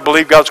vision. I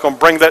believe God's going to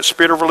bring that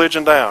spirit of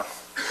religion down.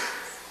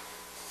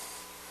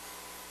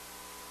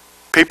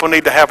 People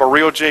need to have a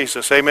real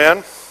Jesus.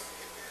 Amen?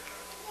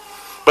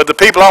 But the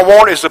people I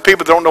want is the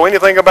people that don't know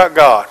anything about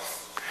God.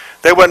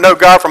 They wouldn't know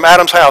God from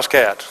Adam's house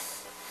cat.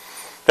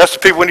 That's the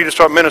people we need to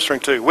start ministering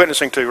to,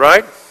 witnessing to,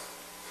 right?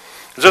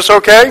 Is this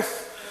okay?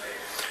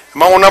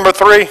 Am I on number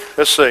 3?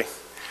 Let's see.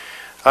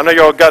 I know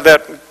y'all got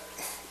that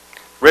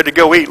ready to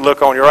go eat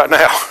look on you right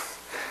now.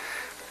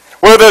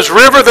 Where there's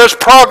river, there's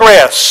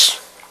progress.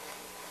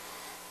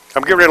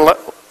 I'm getting ready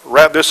to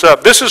wrap this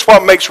up. This is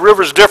what makes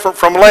rivers different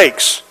from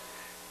lakes.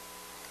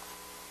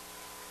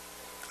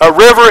 A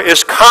river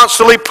is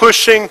constantly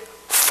pushing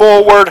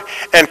forward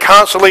and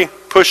constantly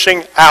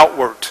pushing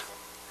outward.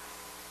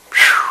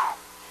 Whew.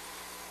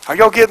 Are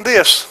y'all getting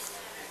this?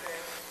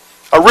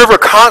 A river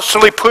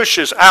constantly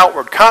pushes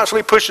outward,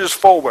 constantly pushes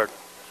forward.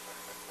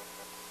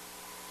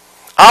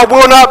 I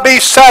will not be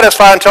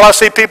satisfied until I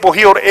see people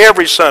healed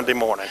every Sunday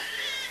morning.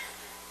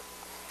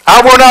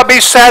 I will not be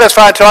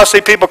satisfied until I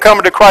see people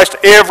coming to Christ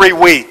every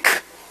week.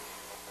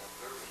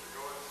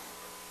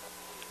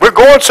 We're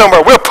going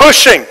somewhere. We're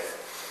pushing.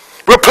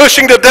 We're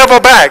pushing the devil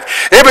back.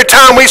 Every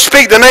time we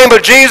speak the name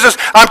of Jesus,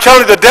 I'm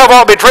telling you the devil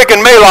will be drinking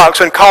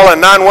Malox and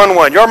calling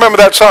 911. Y'all remember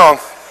that song?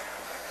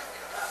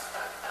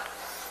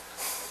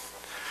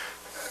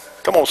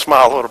 Come on,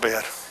 smile a little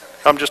bit.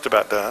 I'm just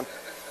about done.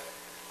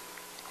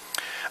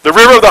 The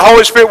river of the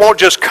Holy Spirit won't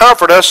just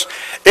comfort us.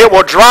 It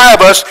will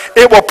drive us.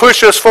 It will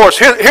push us forward.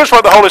 Here's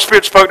what the Holy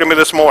Spirit spoke to me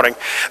this morning.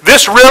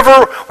 This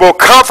river will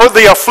comfort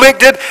the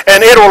afflicted,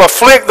 and it will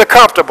afflict the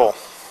comfortable.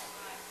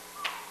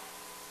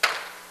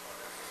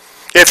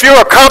 If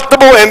you're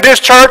comfortable in this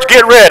church,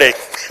 get ready.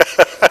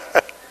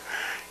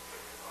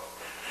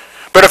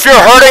 But if you're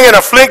hurting and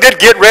afflicted,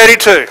 get ready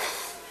too.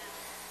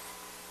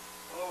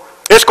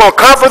 It's going to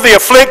comfort the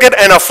afflicted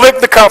and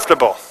afflict the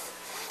comfortable.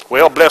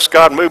 Well, bless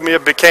God, move me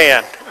if you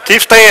can.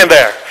 Keep staying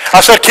there.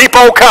 I said, keep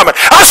on coming.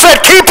 I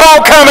said, keep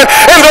on coming,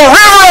 and the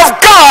river of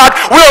God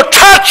will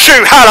touch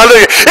you.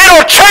 Hallelujah.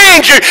 It'll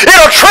change you.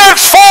 It'll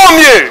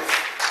transform you.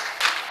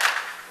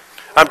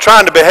 I'm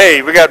trying to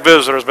behave. We got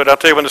visitors, but I'll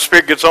tell you, when the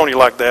Spirit gets on you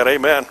like that,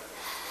 amen,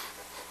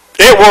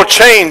 it will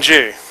change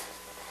you.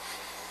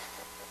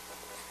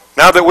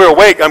 Now that we're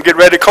awake, I'm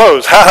getting ready to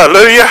close.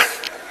 Hallelujah.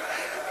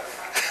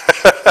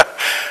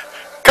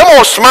 Come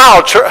on,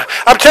 smile.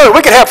 I'm telling you,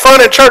 we can have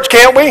fun in church,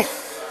 can't we?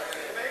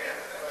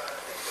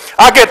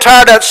 I get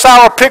tired of that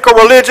sour pickle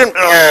religion.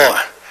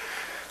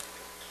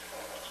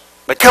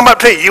 They come up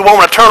to you, you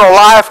want eternal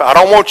life? I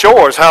don't want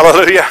yours.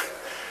 Hallelujah.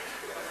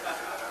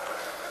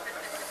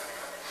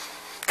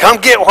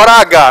 Come get what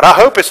I got. I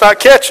hope it's not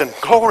catching.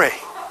 Glory.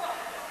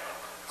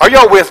 Are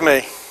y'all with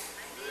me?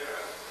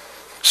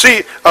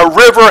 See, a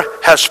river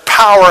has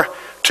power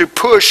to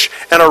push,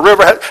 and a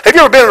river have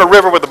you ever been in a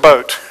river with a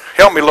boat?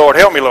 Help me, Lord.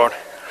 Help me, Lord.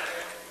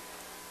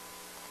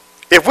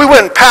 If we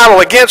wouldn't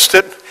paddle against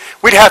it,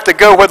 we'd have to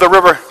go where the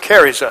river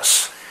carries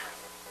us.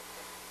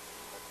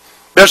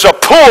 There's a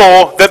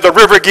pull that the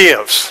river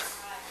gives.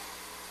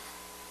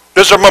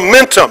 There's a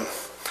momentum.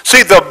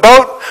 See, the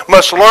boat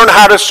must learn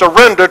how to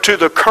surrender to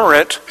the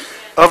current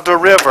of the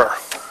river.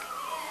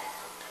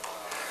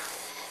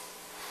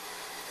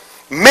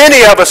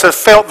 Many of us have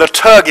felt the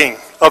tugging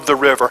of the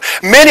river.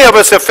 Many of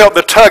us have felt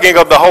the tugging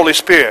of the Holy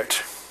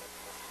Spirit.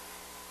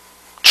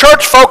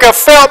 Church folk have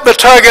felt the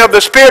tugging of the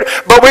Spirit,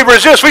 but we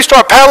resist. We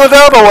start paddling the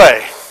other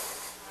way.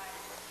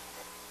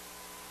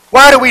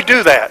 Why do we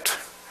do that?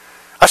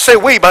 I say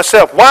we,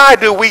 myself. Why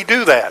do we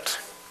do that?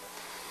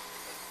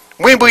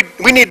 We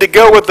need to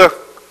go with the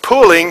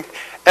pulling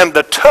and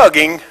the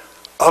tugging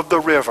of the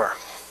river.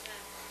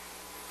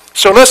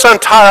 So let's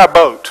untie our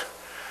boat.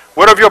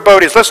 Whatever your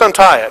boat is, let's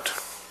untie it.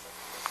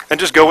 And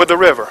just go with the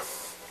river.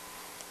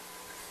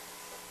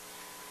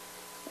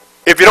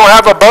 If you don't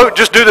have a boat,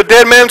 just do the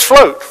dead man's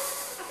float.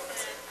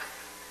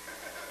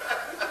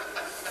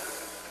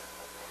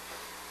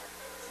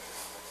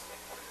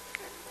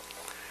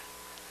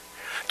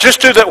 Just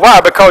do that.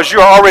 Why? Because you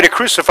are already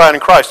crucified in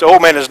Christ. The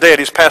old man is dead.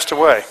 He's passed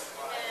away.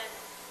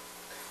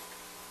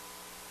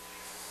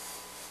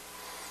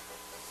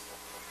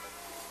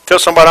 Tell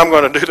somebody I'm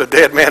going to do the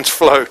dead man's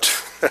float.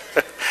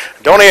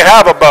 Don't even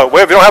have a boat.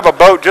 Well, if you don't have a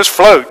boat, just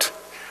float.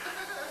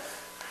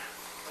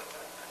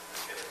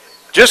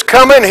 Just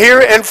come in here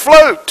and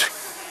float.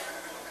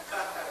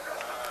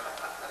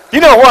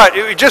 You know what?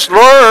 You just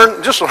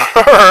learn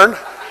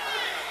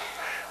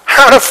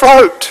how to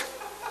float.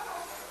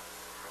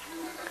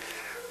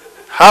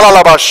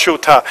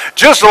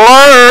 Just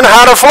learn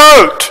how to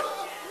float.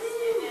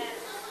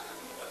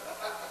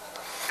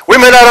 We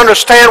may not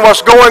understand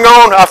what's going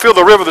on. I feel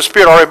the river of the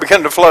Spirit already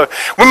beginning to flow.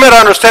 We may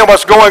not understand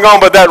what's going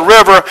on, but that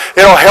river,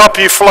 it'll help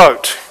you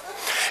float.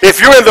 If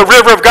you're in the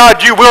river of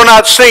God, you will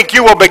not sink.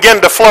 You will begin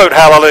to float.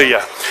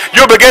 Hallelujah.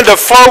 You'll begin to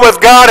flow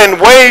with God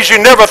in ways you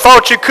never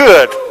thought you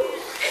could.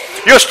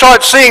 You'll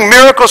start seeing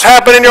miracles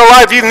happen in your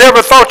life you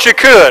never thought you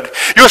could.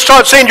 You'll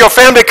start seeing your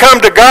family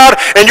come to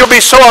God, and you'll be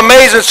so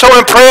amazed and so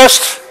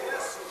impressed.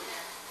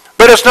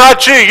 But it's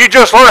not you. You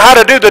just learn how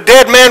to do the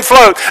dead man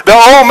float. The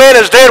old man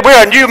is dead. We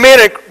are new men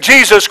in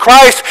Jesus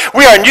Christ.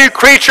 We are a new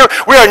creature.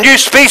 We are a new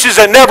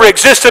species that never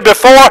existed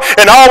before.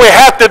 And all we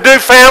have to do,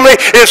 family,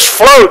 is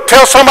float.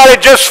 Tell somebody,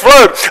 just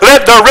float.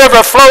 Let the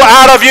river flow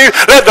out of you.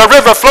 Let the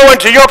river flow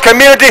into your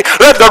community.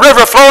 Let the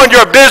river flow in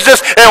your business.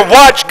 And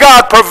watch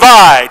God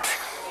provide.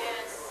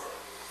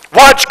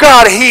 Watch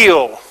God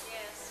heal.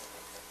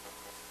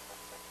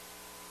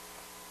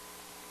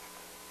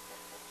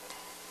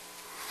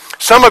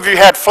 Some of you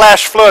had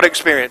flash flood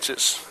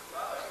experiences.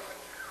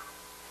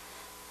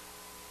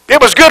 It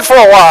was good for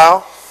a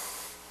while.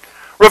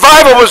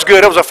 Revival was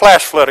good. It was a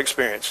flash flood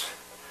experience.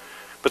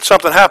 But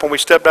something happened. We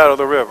stepped out of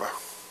the river.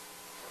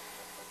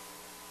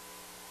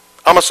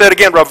 I'm going to say it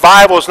again.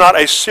 Revival is not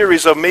a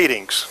series of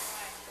meetings.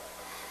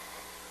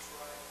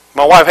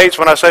 My wife hates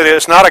when I say that.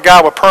 It's not a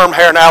guy with perm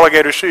hair and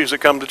alligator shoes that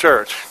come to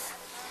church.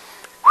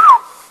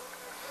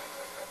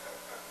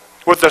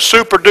 With the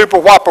super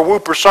duper whopper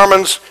whooper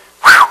sermons.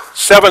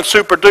 7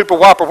 super duper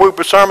whopper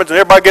whooper sermons, and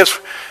everybody gets,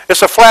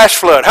 it's a flash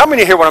flood. How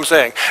many hear what I'm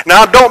saying?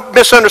 Now, don't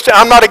misunderstand.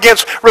 I'm not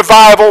against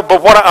revival,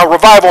 but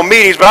revival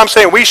meetings, but I'm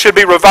saying we should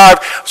be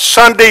revived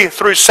Sunday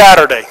through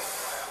Saturday.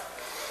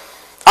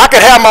 I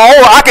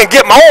can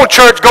get my own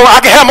church going. I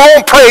can have my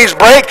own praise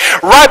break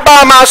right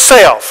by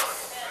myself.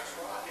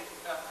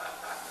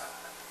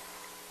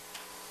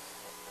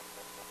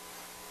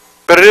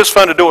 But it is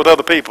fun to do it with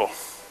other people.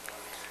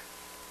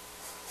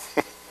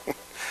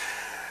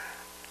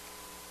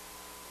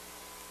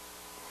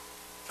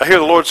 I hear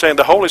the Lord saying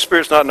the Holy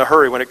Spirit's not in a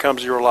hurry when it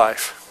comes to your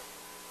life.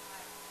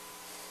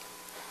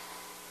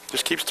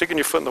 Just keep sticking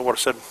your foot in the water.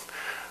 Said,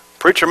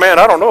 preacher, man,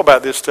 I don't know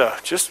about this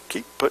stuff. Just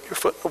keep putting your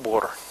foot in the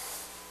water.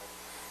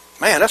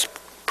 Man, that's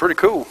pretty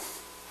cool.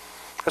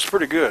 That's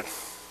pretty good.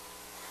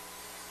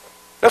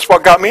 That's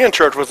what got me in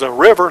church was the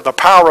river, the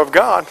power of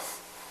God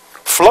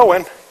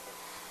flowing.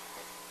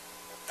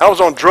 I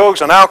was on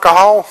drugs and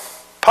alcohol,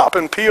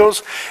 popping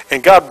pills,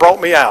 and God brought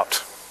me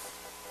out.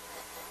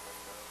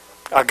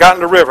 I got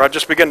in the river. I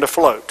just began to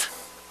float.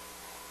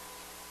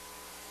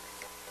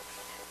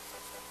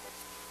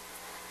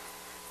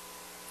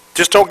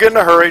 Just don't get in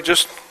a hurry.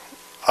 Just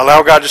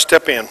allow God to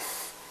step in.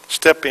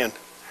 Step in.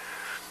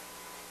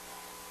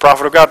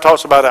 Prophet of God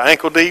talks about it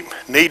ankle deep,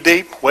 knee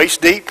deep,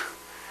 waist deep.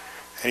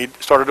 And he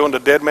started doing the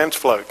dead man's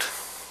float.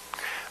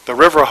 The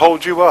river will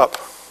hold you up.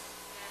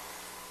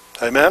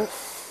 Amen?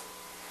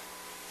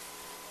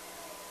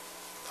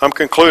 I'm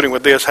concluding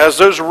with this. Has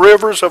those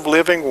rivers of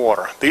living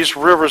water, these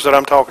rivers that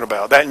I'm talking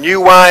about, that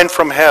new wine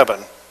from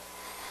heaven,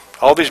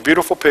 all these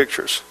beautiful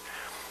pictures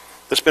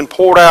that's been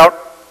poured out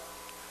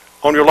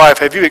on your life,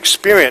 have you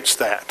experienced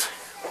that?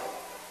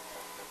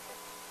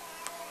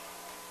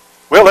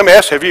 Well, let me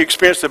ask you, have you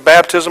experienced the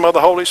baptism of the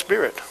Holy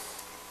Spirit?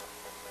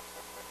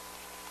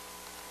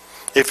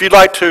 If you'd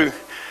like to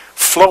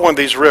flow in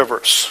these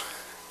rivers,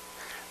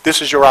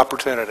 this is your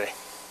opportunity.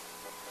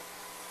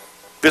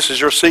 This is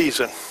your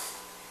season.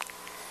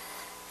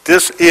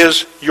 This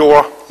is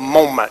your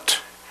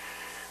moment.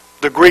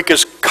 The Greek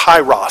is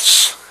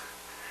kairos.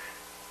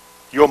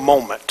 Your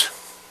moment.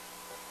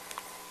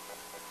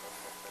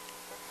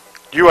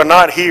 You are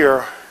not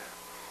here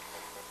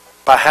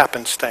by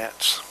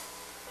happenstance.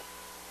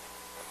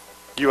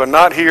 You are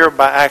not here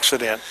by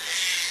accident.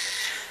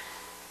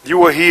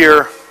 You are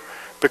here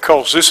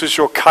because this is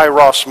your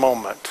kairos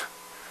moment.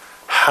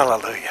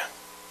 Hallelujah.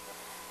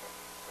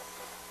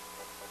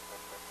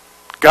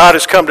 God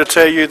has come to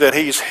tell you that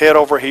he's head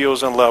over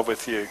heels in love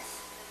with you.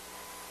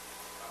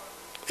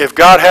 If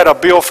God had a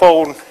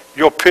billfold,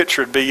 your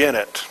picture would be in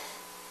it.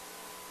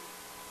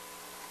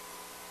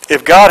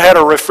 If God had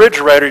a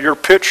refrigerator, your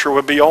picture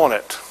would be on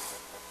it.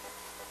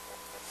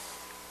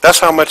 That's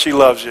how much he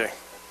loves you.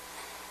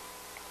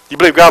 You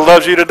believe God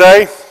loves you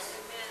today?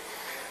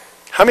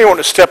 How many want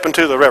to step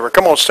into the river?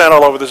 Come on, stand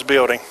all over this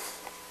building.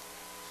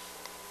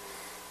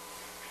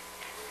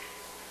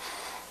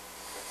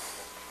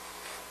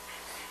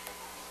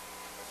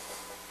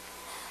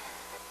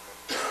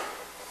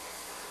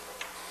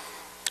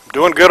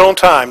 Doing good on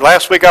time.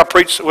 Last week I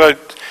preached, well,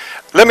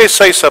 let me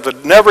say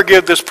something. Never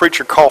give this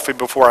preacher coffee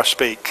before I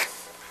speak.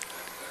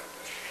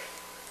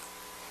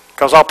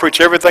 Because I'll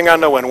preach everything I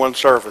know in one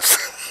service.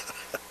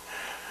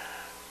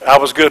 I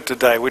was good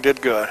today. We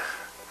did good.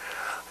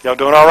 Y'all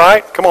doing all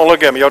right? Come on,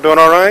 look at me. Y'all doing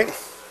all right?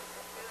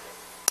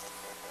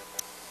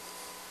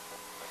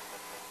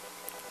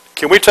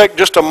 Can we take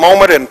just a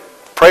moment and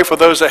pray for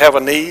those that have a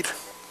need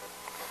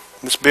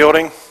in this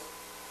building?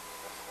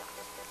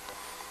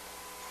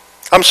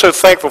 I'm so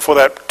thankful for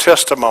that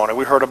testimony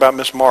we heard about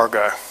Miss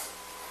Margot.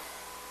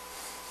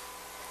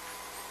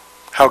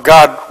 How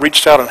God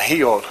reached out and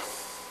healed.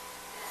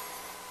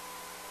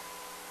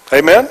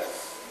 Amen?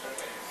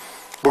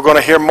 We're going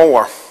to hear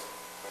more.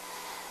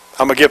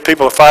 I'm going to give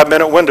people a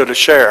 5-minute window to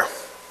share.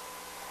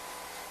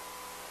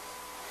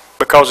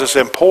 Because it's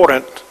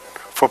important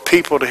for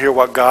people to hear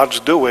what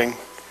God's doing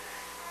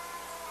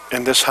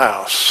in this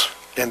house,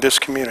 in this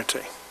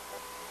community.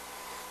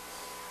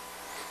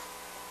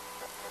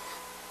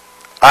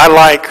 I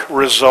like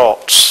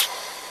results.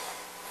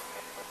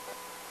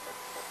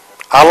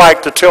 I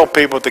like to tell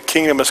people the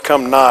kingdom has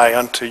come nigh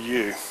unto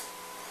you.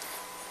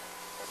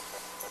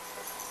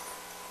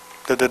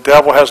 That the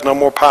devil has no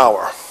more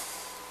power.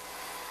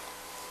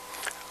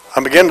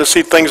 I'm beginning to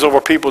see things over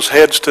people's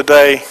heads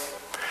today.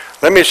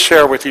 Let me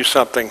share with you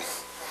something.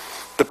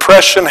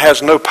 Depression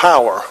has no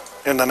power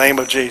in the name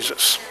of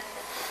Jesus.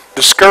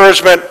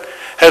 Discouragement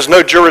has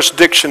no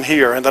jurisdiction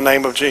here in the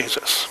name of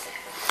Jesus.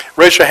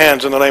 Raise your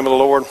hands in the name of the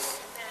Lord.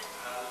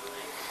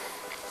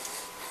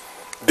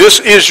 This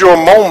is your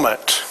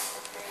moment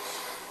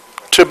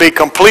to be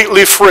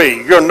completely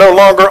free. You're no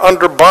longer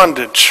under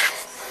bondage.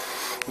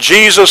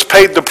 Jesus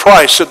paid the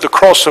price at the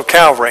cross of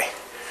Calvary.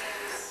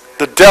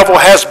 The devil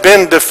has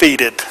been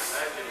defeated.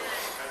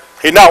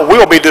 He not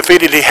will be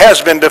defeated. He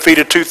has been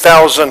defeated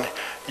 2,000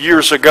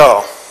 years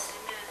ago.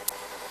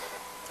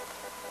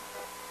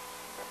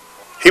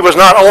 He was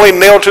not only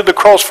nailed to the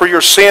cross for your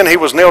sin, he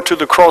was nailed to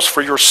the cross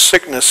for your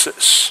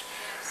sicknesses,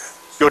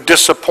 your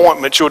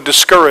disappointments, your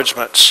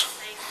discouragements.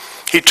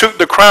 He took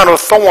the crown of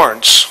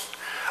thorns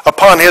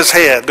upon his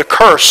head, the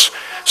curse,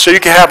 so you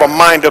can have a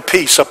mind of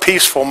peace, a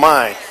peaceful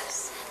mind.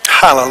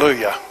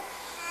 Hallelujah.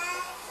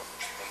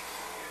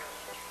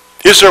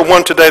 Is there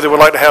one today that would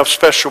like to have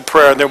special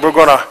prayer? And then we're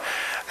going to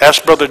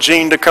ask Brother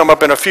Gene to come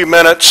up in a few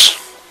minutes.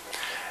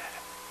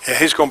 And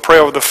he's going to pray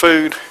over the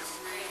food.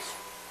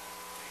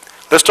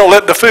 Let's don't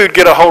let the food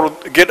get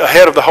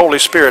ahead of the Holy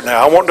Spirit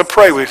now. I want to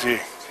pray with you.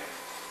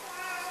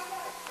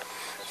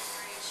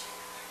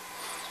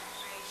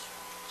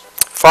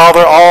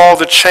 Father, all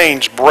the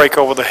chains break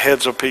over the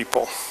heads of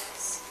people.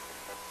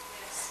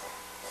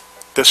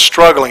 They're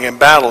struggling and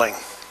battling.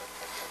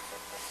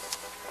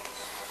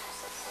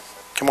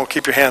 Come on,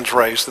 keep your hands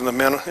raised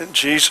in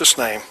Jesus'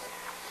 name.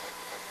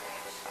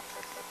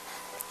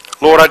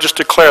 Lord, I just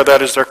declare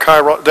that is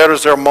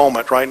their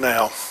moment right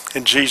now.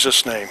 In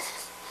Jesus' name.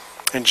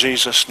 In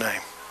Jesus' name.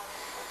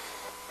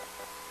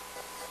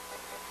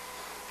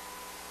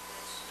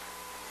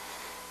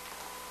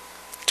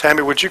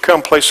 Tammy, would you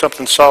come play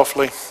something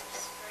softly,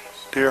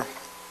 dear?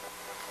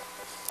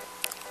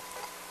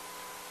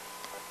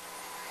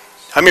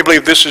 How many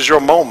believe this is your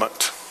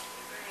moment?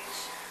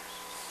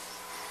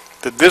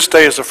 That this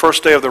day is the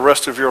first day of the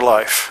rest of your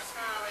life.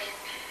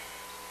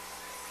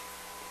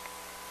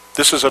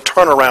 This is a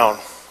turnaround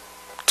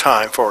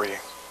time for you.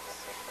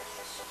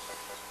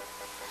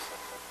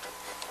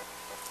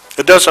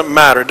 It doesn't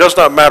matter. It does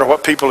not matter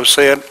what people have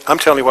said. I'm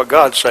telling you what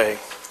God's saying.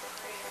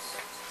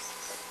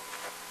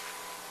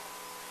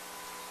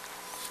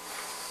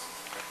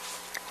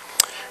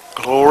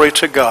 Glory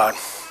to God.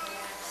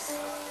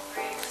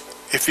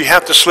 If you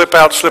have to slip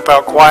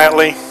out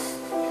quietly.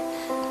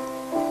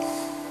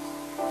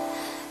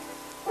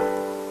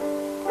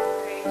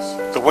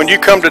 But when you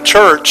come to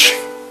church,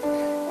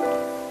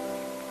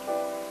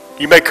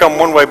 you may come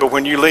one way, but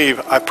when you leave,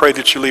 I pray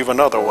that you leave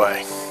another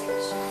way.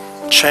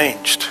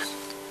 Changed.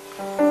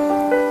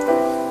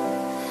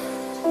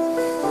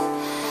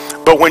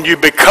 But when you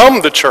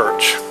become the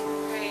church,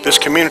 this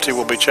community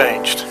will be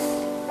changed.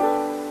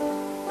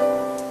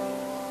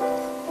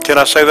 Can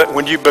I say that?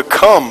 When you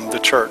become the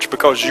church,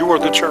 because you are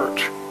the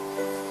church,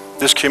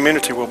 this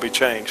community will be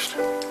changed.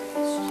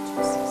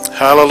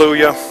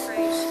 Hallelujah.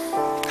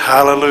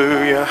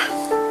 Hallelujah.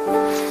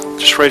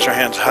 Just raise your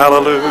hands.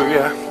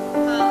 Hallelujah.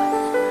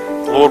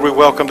 Lord, we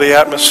welcome the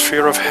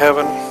atmosphere of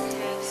heaven.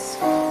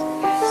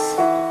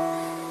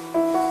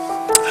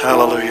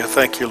 Hallelujah.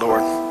 Thank you,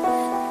 Lord.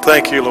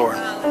 Thank you, Lord.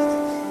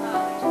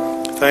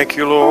 Thank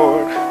you,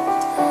 Lord.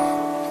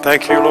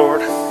 Thank you,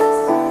 Lord.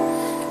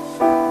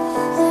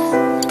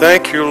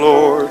 Thank you,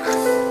 Lord.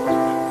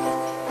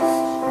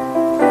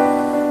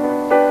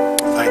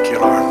 Thank you,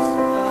 Lord.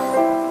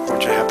 What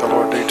would you have the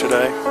Lord do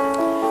today?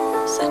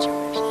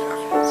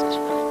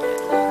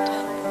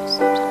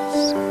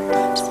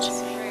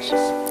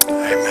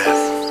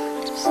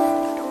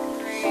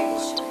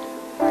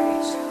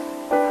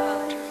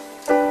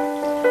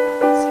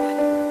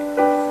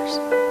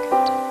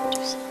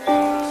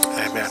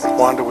 Amen.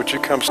 Wanda, would you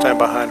come stand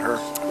behind her?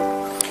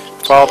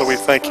 Father, we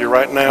thank you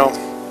right now.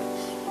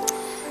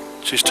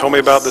 She's told me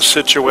about the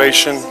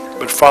situation,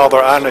 but Father,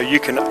 I know you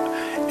can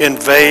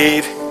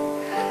invade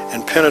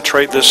and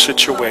penetrate this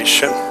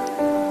situation.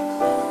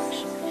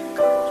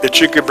 that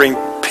you could bring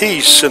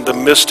peace in the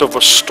midst of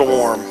a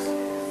storm.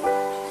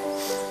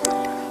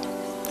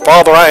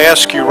 Father, I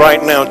ask you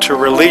right now to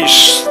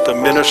release the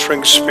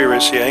ministering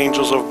spirits, the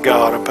angels of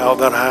God, about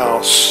that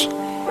house.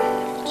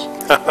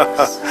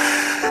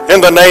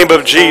 In the name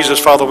of Jesus,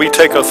 Father, we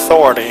take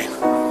authority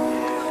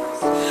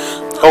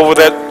over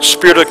that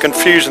spirit of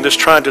confusion that's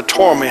trying to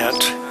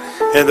torment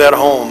in that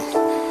home.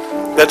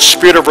 That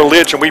spirit of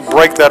religion, we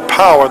break that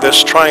power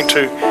that's trying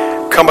to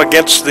come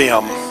against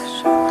them.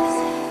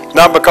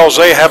 Not because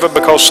they have it,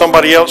 because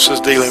somebody else is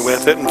dealing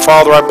with it. And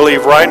Father, I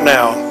believe right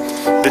now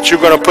that you're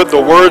going to put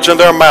the words in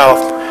their mouth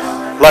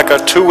like a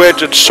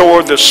two-edged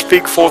sword that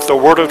speak forth the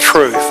word of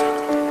truth.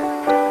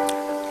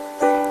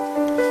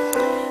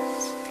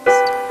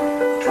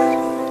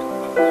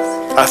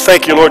 I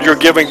thank you, Lord, you're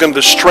giving them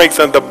the strength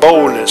and the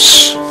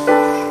boldness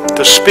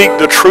to speak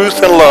the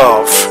truth in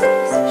love.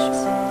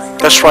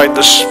 That's right,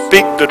 to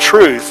speak the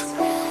truth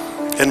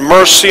in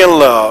mercy and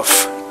love.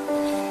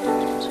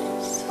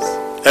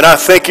 And I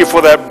thank you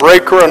for that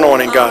breaker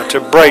anointing, God, to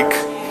break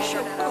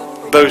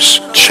those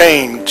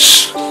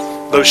chains,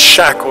 those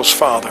shackles,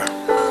 Father,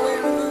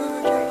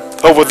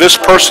 over this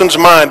person's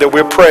mind that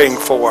we're praying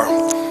for,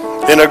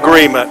 in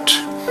agreement,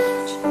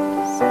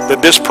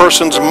 that this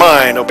person's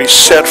mind will be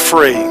set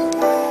free,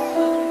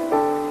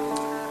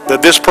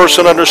 that this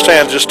person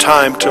understands it's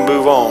time to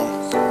move on.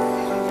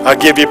 I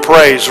give you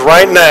praise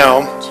right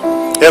now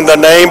in the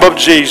name of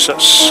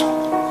Jesus,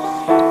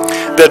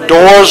 that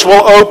doors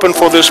will open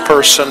for this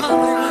person.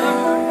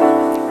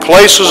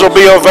 Places will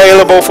be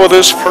available for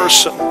this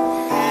person.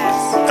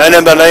 And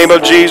in the name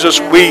of Jesus,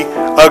 we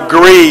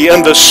agree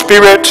in the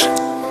Spirit.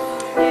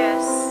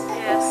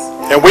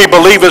 And we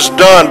believe it's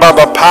done by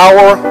the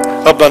power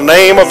of the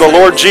name of the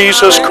Lord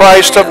Jesus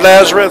Christ of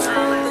Nazareth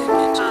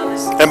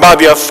and by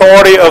the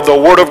authority of the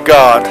Word of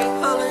God.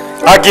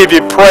 I give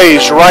you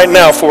praise right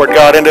now for it,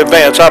 God, in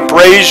advance. I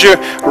praise you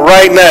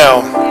right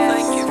now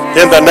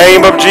in the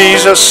name of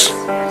Jesus.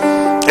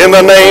 In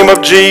the name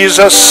of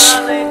Jesus.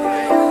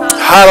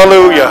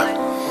 Hallelujah.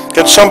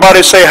 Can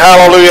somebody say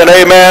hallelujah and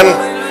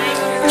amen?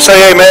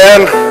 Say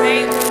amen.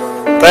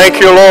 Thank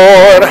you,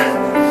 Lord.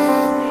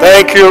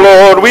 Thank you,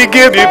 Lord. We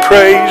give you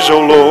praise, O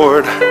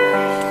Lord.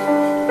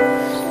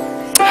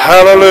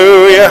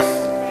 Hallelujah.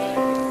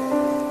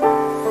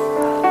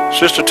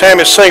 Sister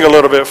Tammy, sing a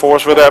little bit for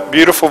us with that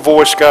beautiful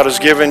voice God has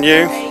given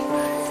you.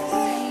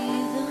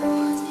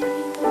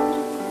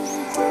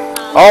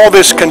 All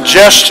this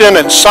congestion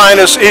and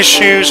sinus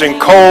issues and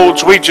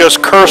colds, we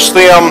just curse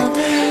them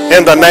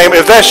in the name.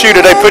 If that's you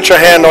today, put your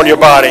hand on your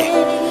body.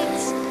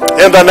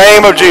 In the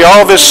name of Jesus,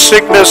 all this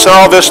sickness and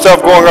all this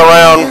stuff going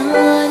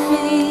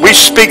around, we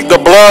speak the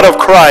blood of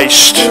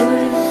Christ.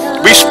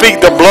 We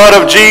speak the blood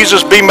of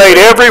Jesus be made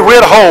every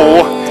whit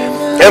whole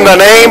in the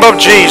name of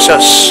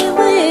Jesus.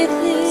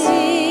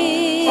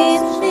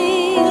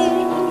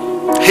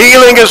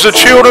 Healing is the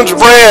children's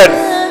bread.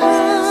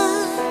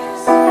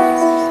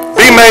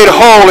 Be made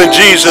whole in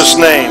Jesus'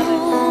 name.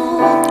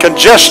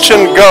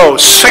 Congestion go.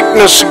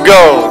 Sickness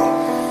go.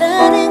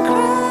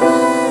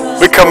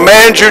 We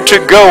command you to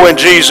go in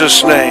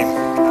Jesus' name.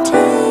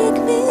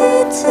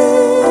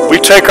 We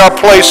take our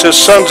place as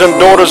sons and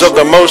daughters of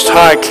the Most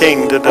High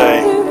King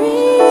today.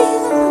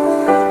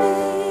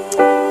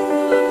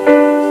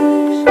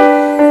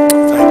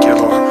 Thank you,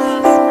 Lord.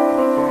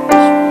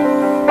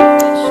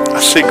 I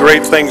see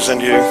great things in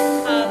you.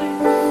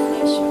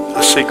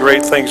 I see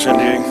great things in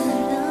you.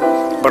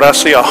 But I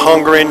see a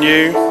hunger in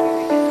you.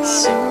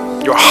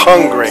 You're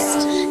hungry.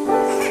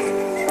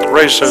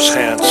 Raise those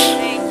hands.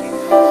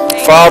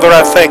 Father,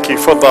 I thank you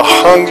for the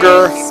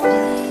hunger.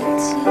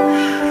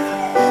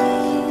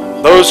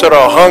 Those that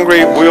are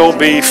hungry will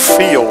be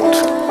filled.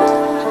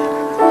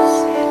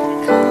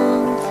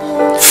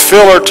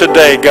 Fill her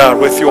today, God,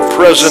 with your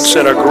presence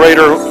in a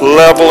greater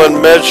level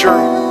and measure.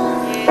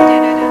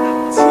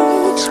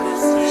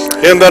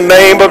 In the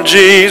name of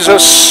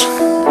Jesus.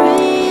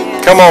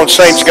 Come on,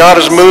 saints. God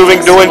is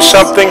moving, doing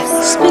something.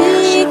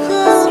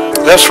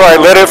 That's right.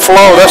 Let it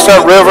flow. That's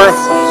that river.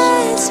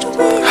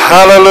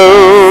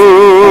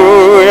 Hallelujah.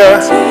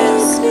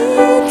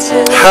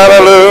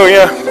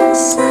 Hallelujah.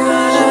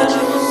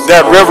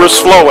 That river's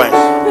flowing.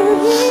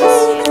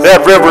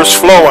 That river's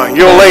flowing.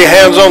 You'll lay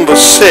hands on the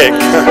sick.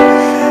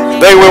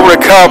 They will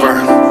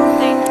recover.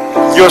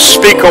 You'll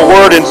speak a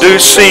word in due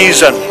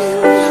season.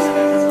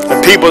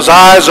 And people's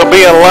eyes will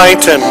be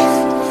enlightened.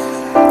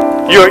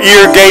 Your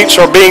ear gates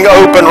are being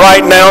opened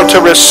right now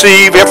to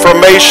receive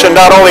information,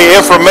 not only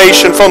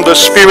information from the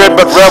Spirit,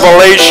 but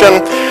revelation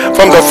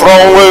from the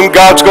throne room.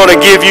 God's going to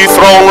give you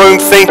throne room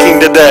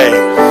thinking today.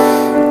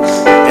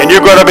 And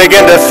you're going to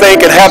begin to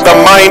think and have the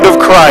mind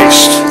of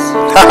Christ.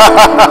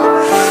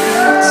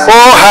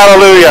 Oh,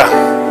 hallelujah.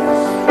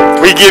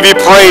 We give you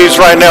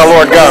praise right now,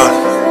 Lord God.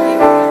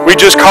 We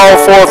just call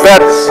forth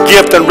that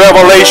gift and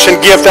revelation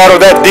gift out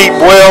of that deep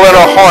well in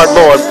our heart,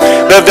 Lord.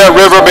 Let that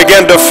river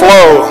begin to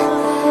flow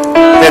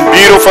in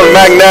beautiful,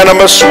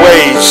 magnanimous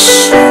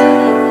ways.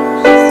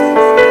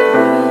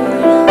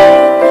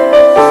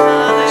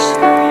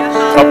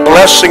 A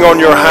blessing on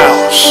your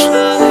house.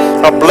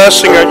 A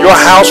blessing. Your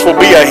house will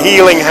be a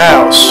healing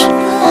house.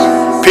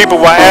 People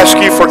will ask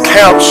you for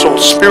counsel,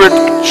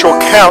 spiritual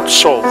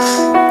counsel.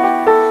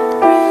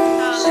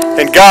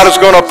 And God is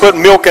going to put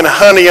milk and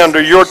honey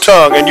under your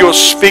tongue, and you'll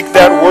speak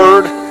that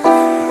word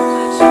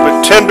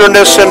with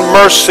tenderness and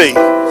mercy.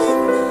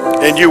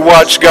 And you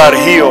watch God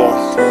heal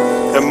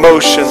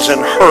emotions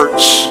and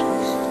hurts.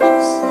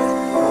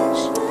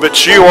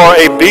 But you are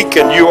a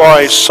beacon. You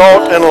are a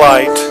salt and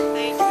light.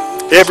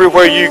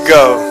 Everywhere you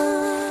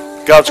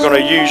go, God's going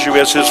to use you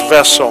as his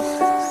vessel.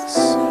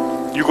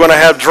 You're going to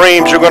have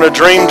dreams. You're going to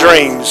dream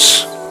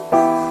dreams.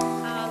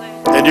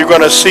 And you're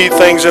going to see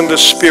things in the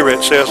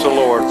Spirit, says the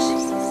Lord.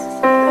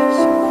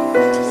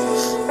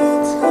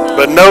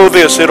 But know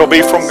this, it'll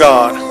be from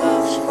God.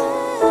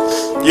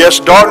 Yes,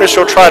 darkness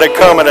will try to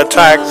come and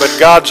attack, but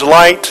God's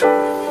light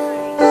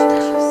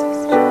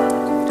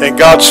and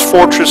God's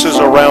fortress is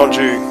around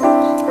you.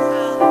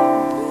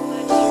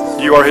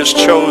 You are his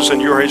chosen,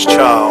 you're his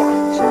child.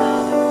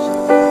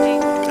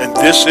 And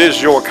this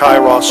is your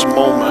Kairos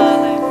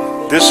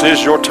moment. This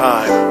is your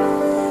time.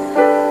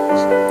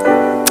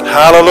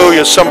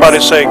 Hallelujah. Somebody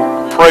say,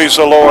 praise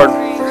the Lord.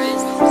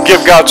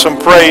 Give God some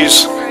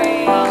praise.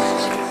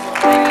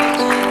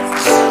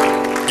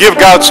 Give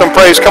God some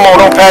praise. Come on,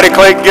 don't Patty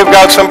Clayton. Give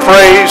God some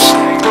praise.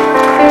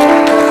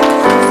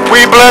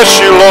 We bless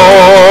you,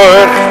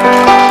 Lord.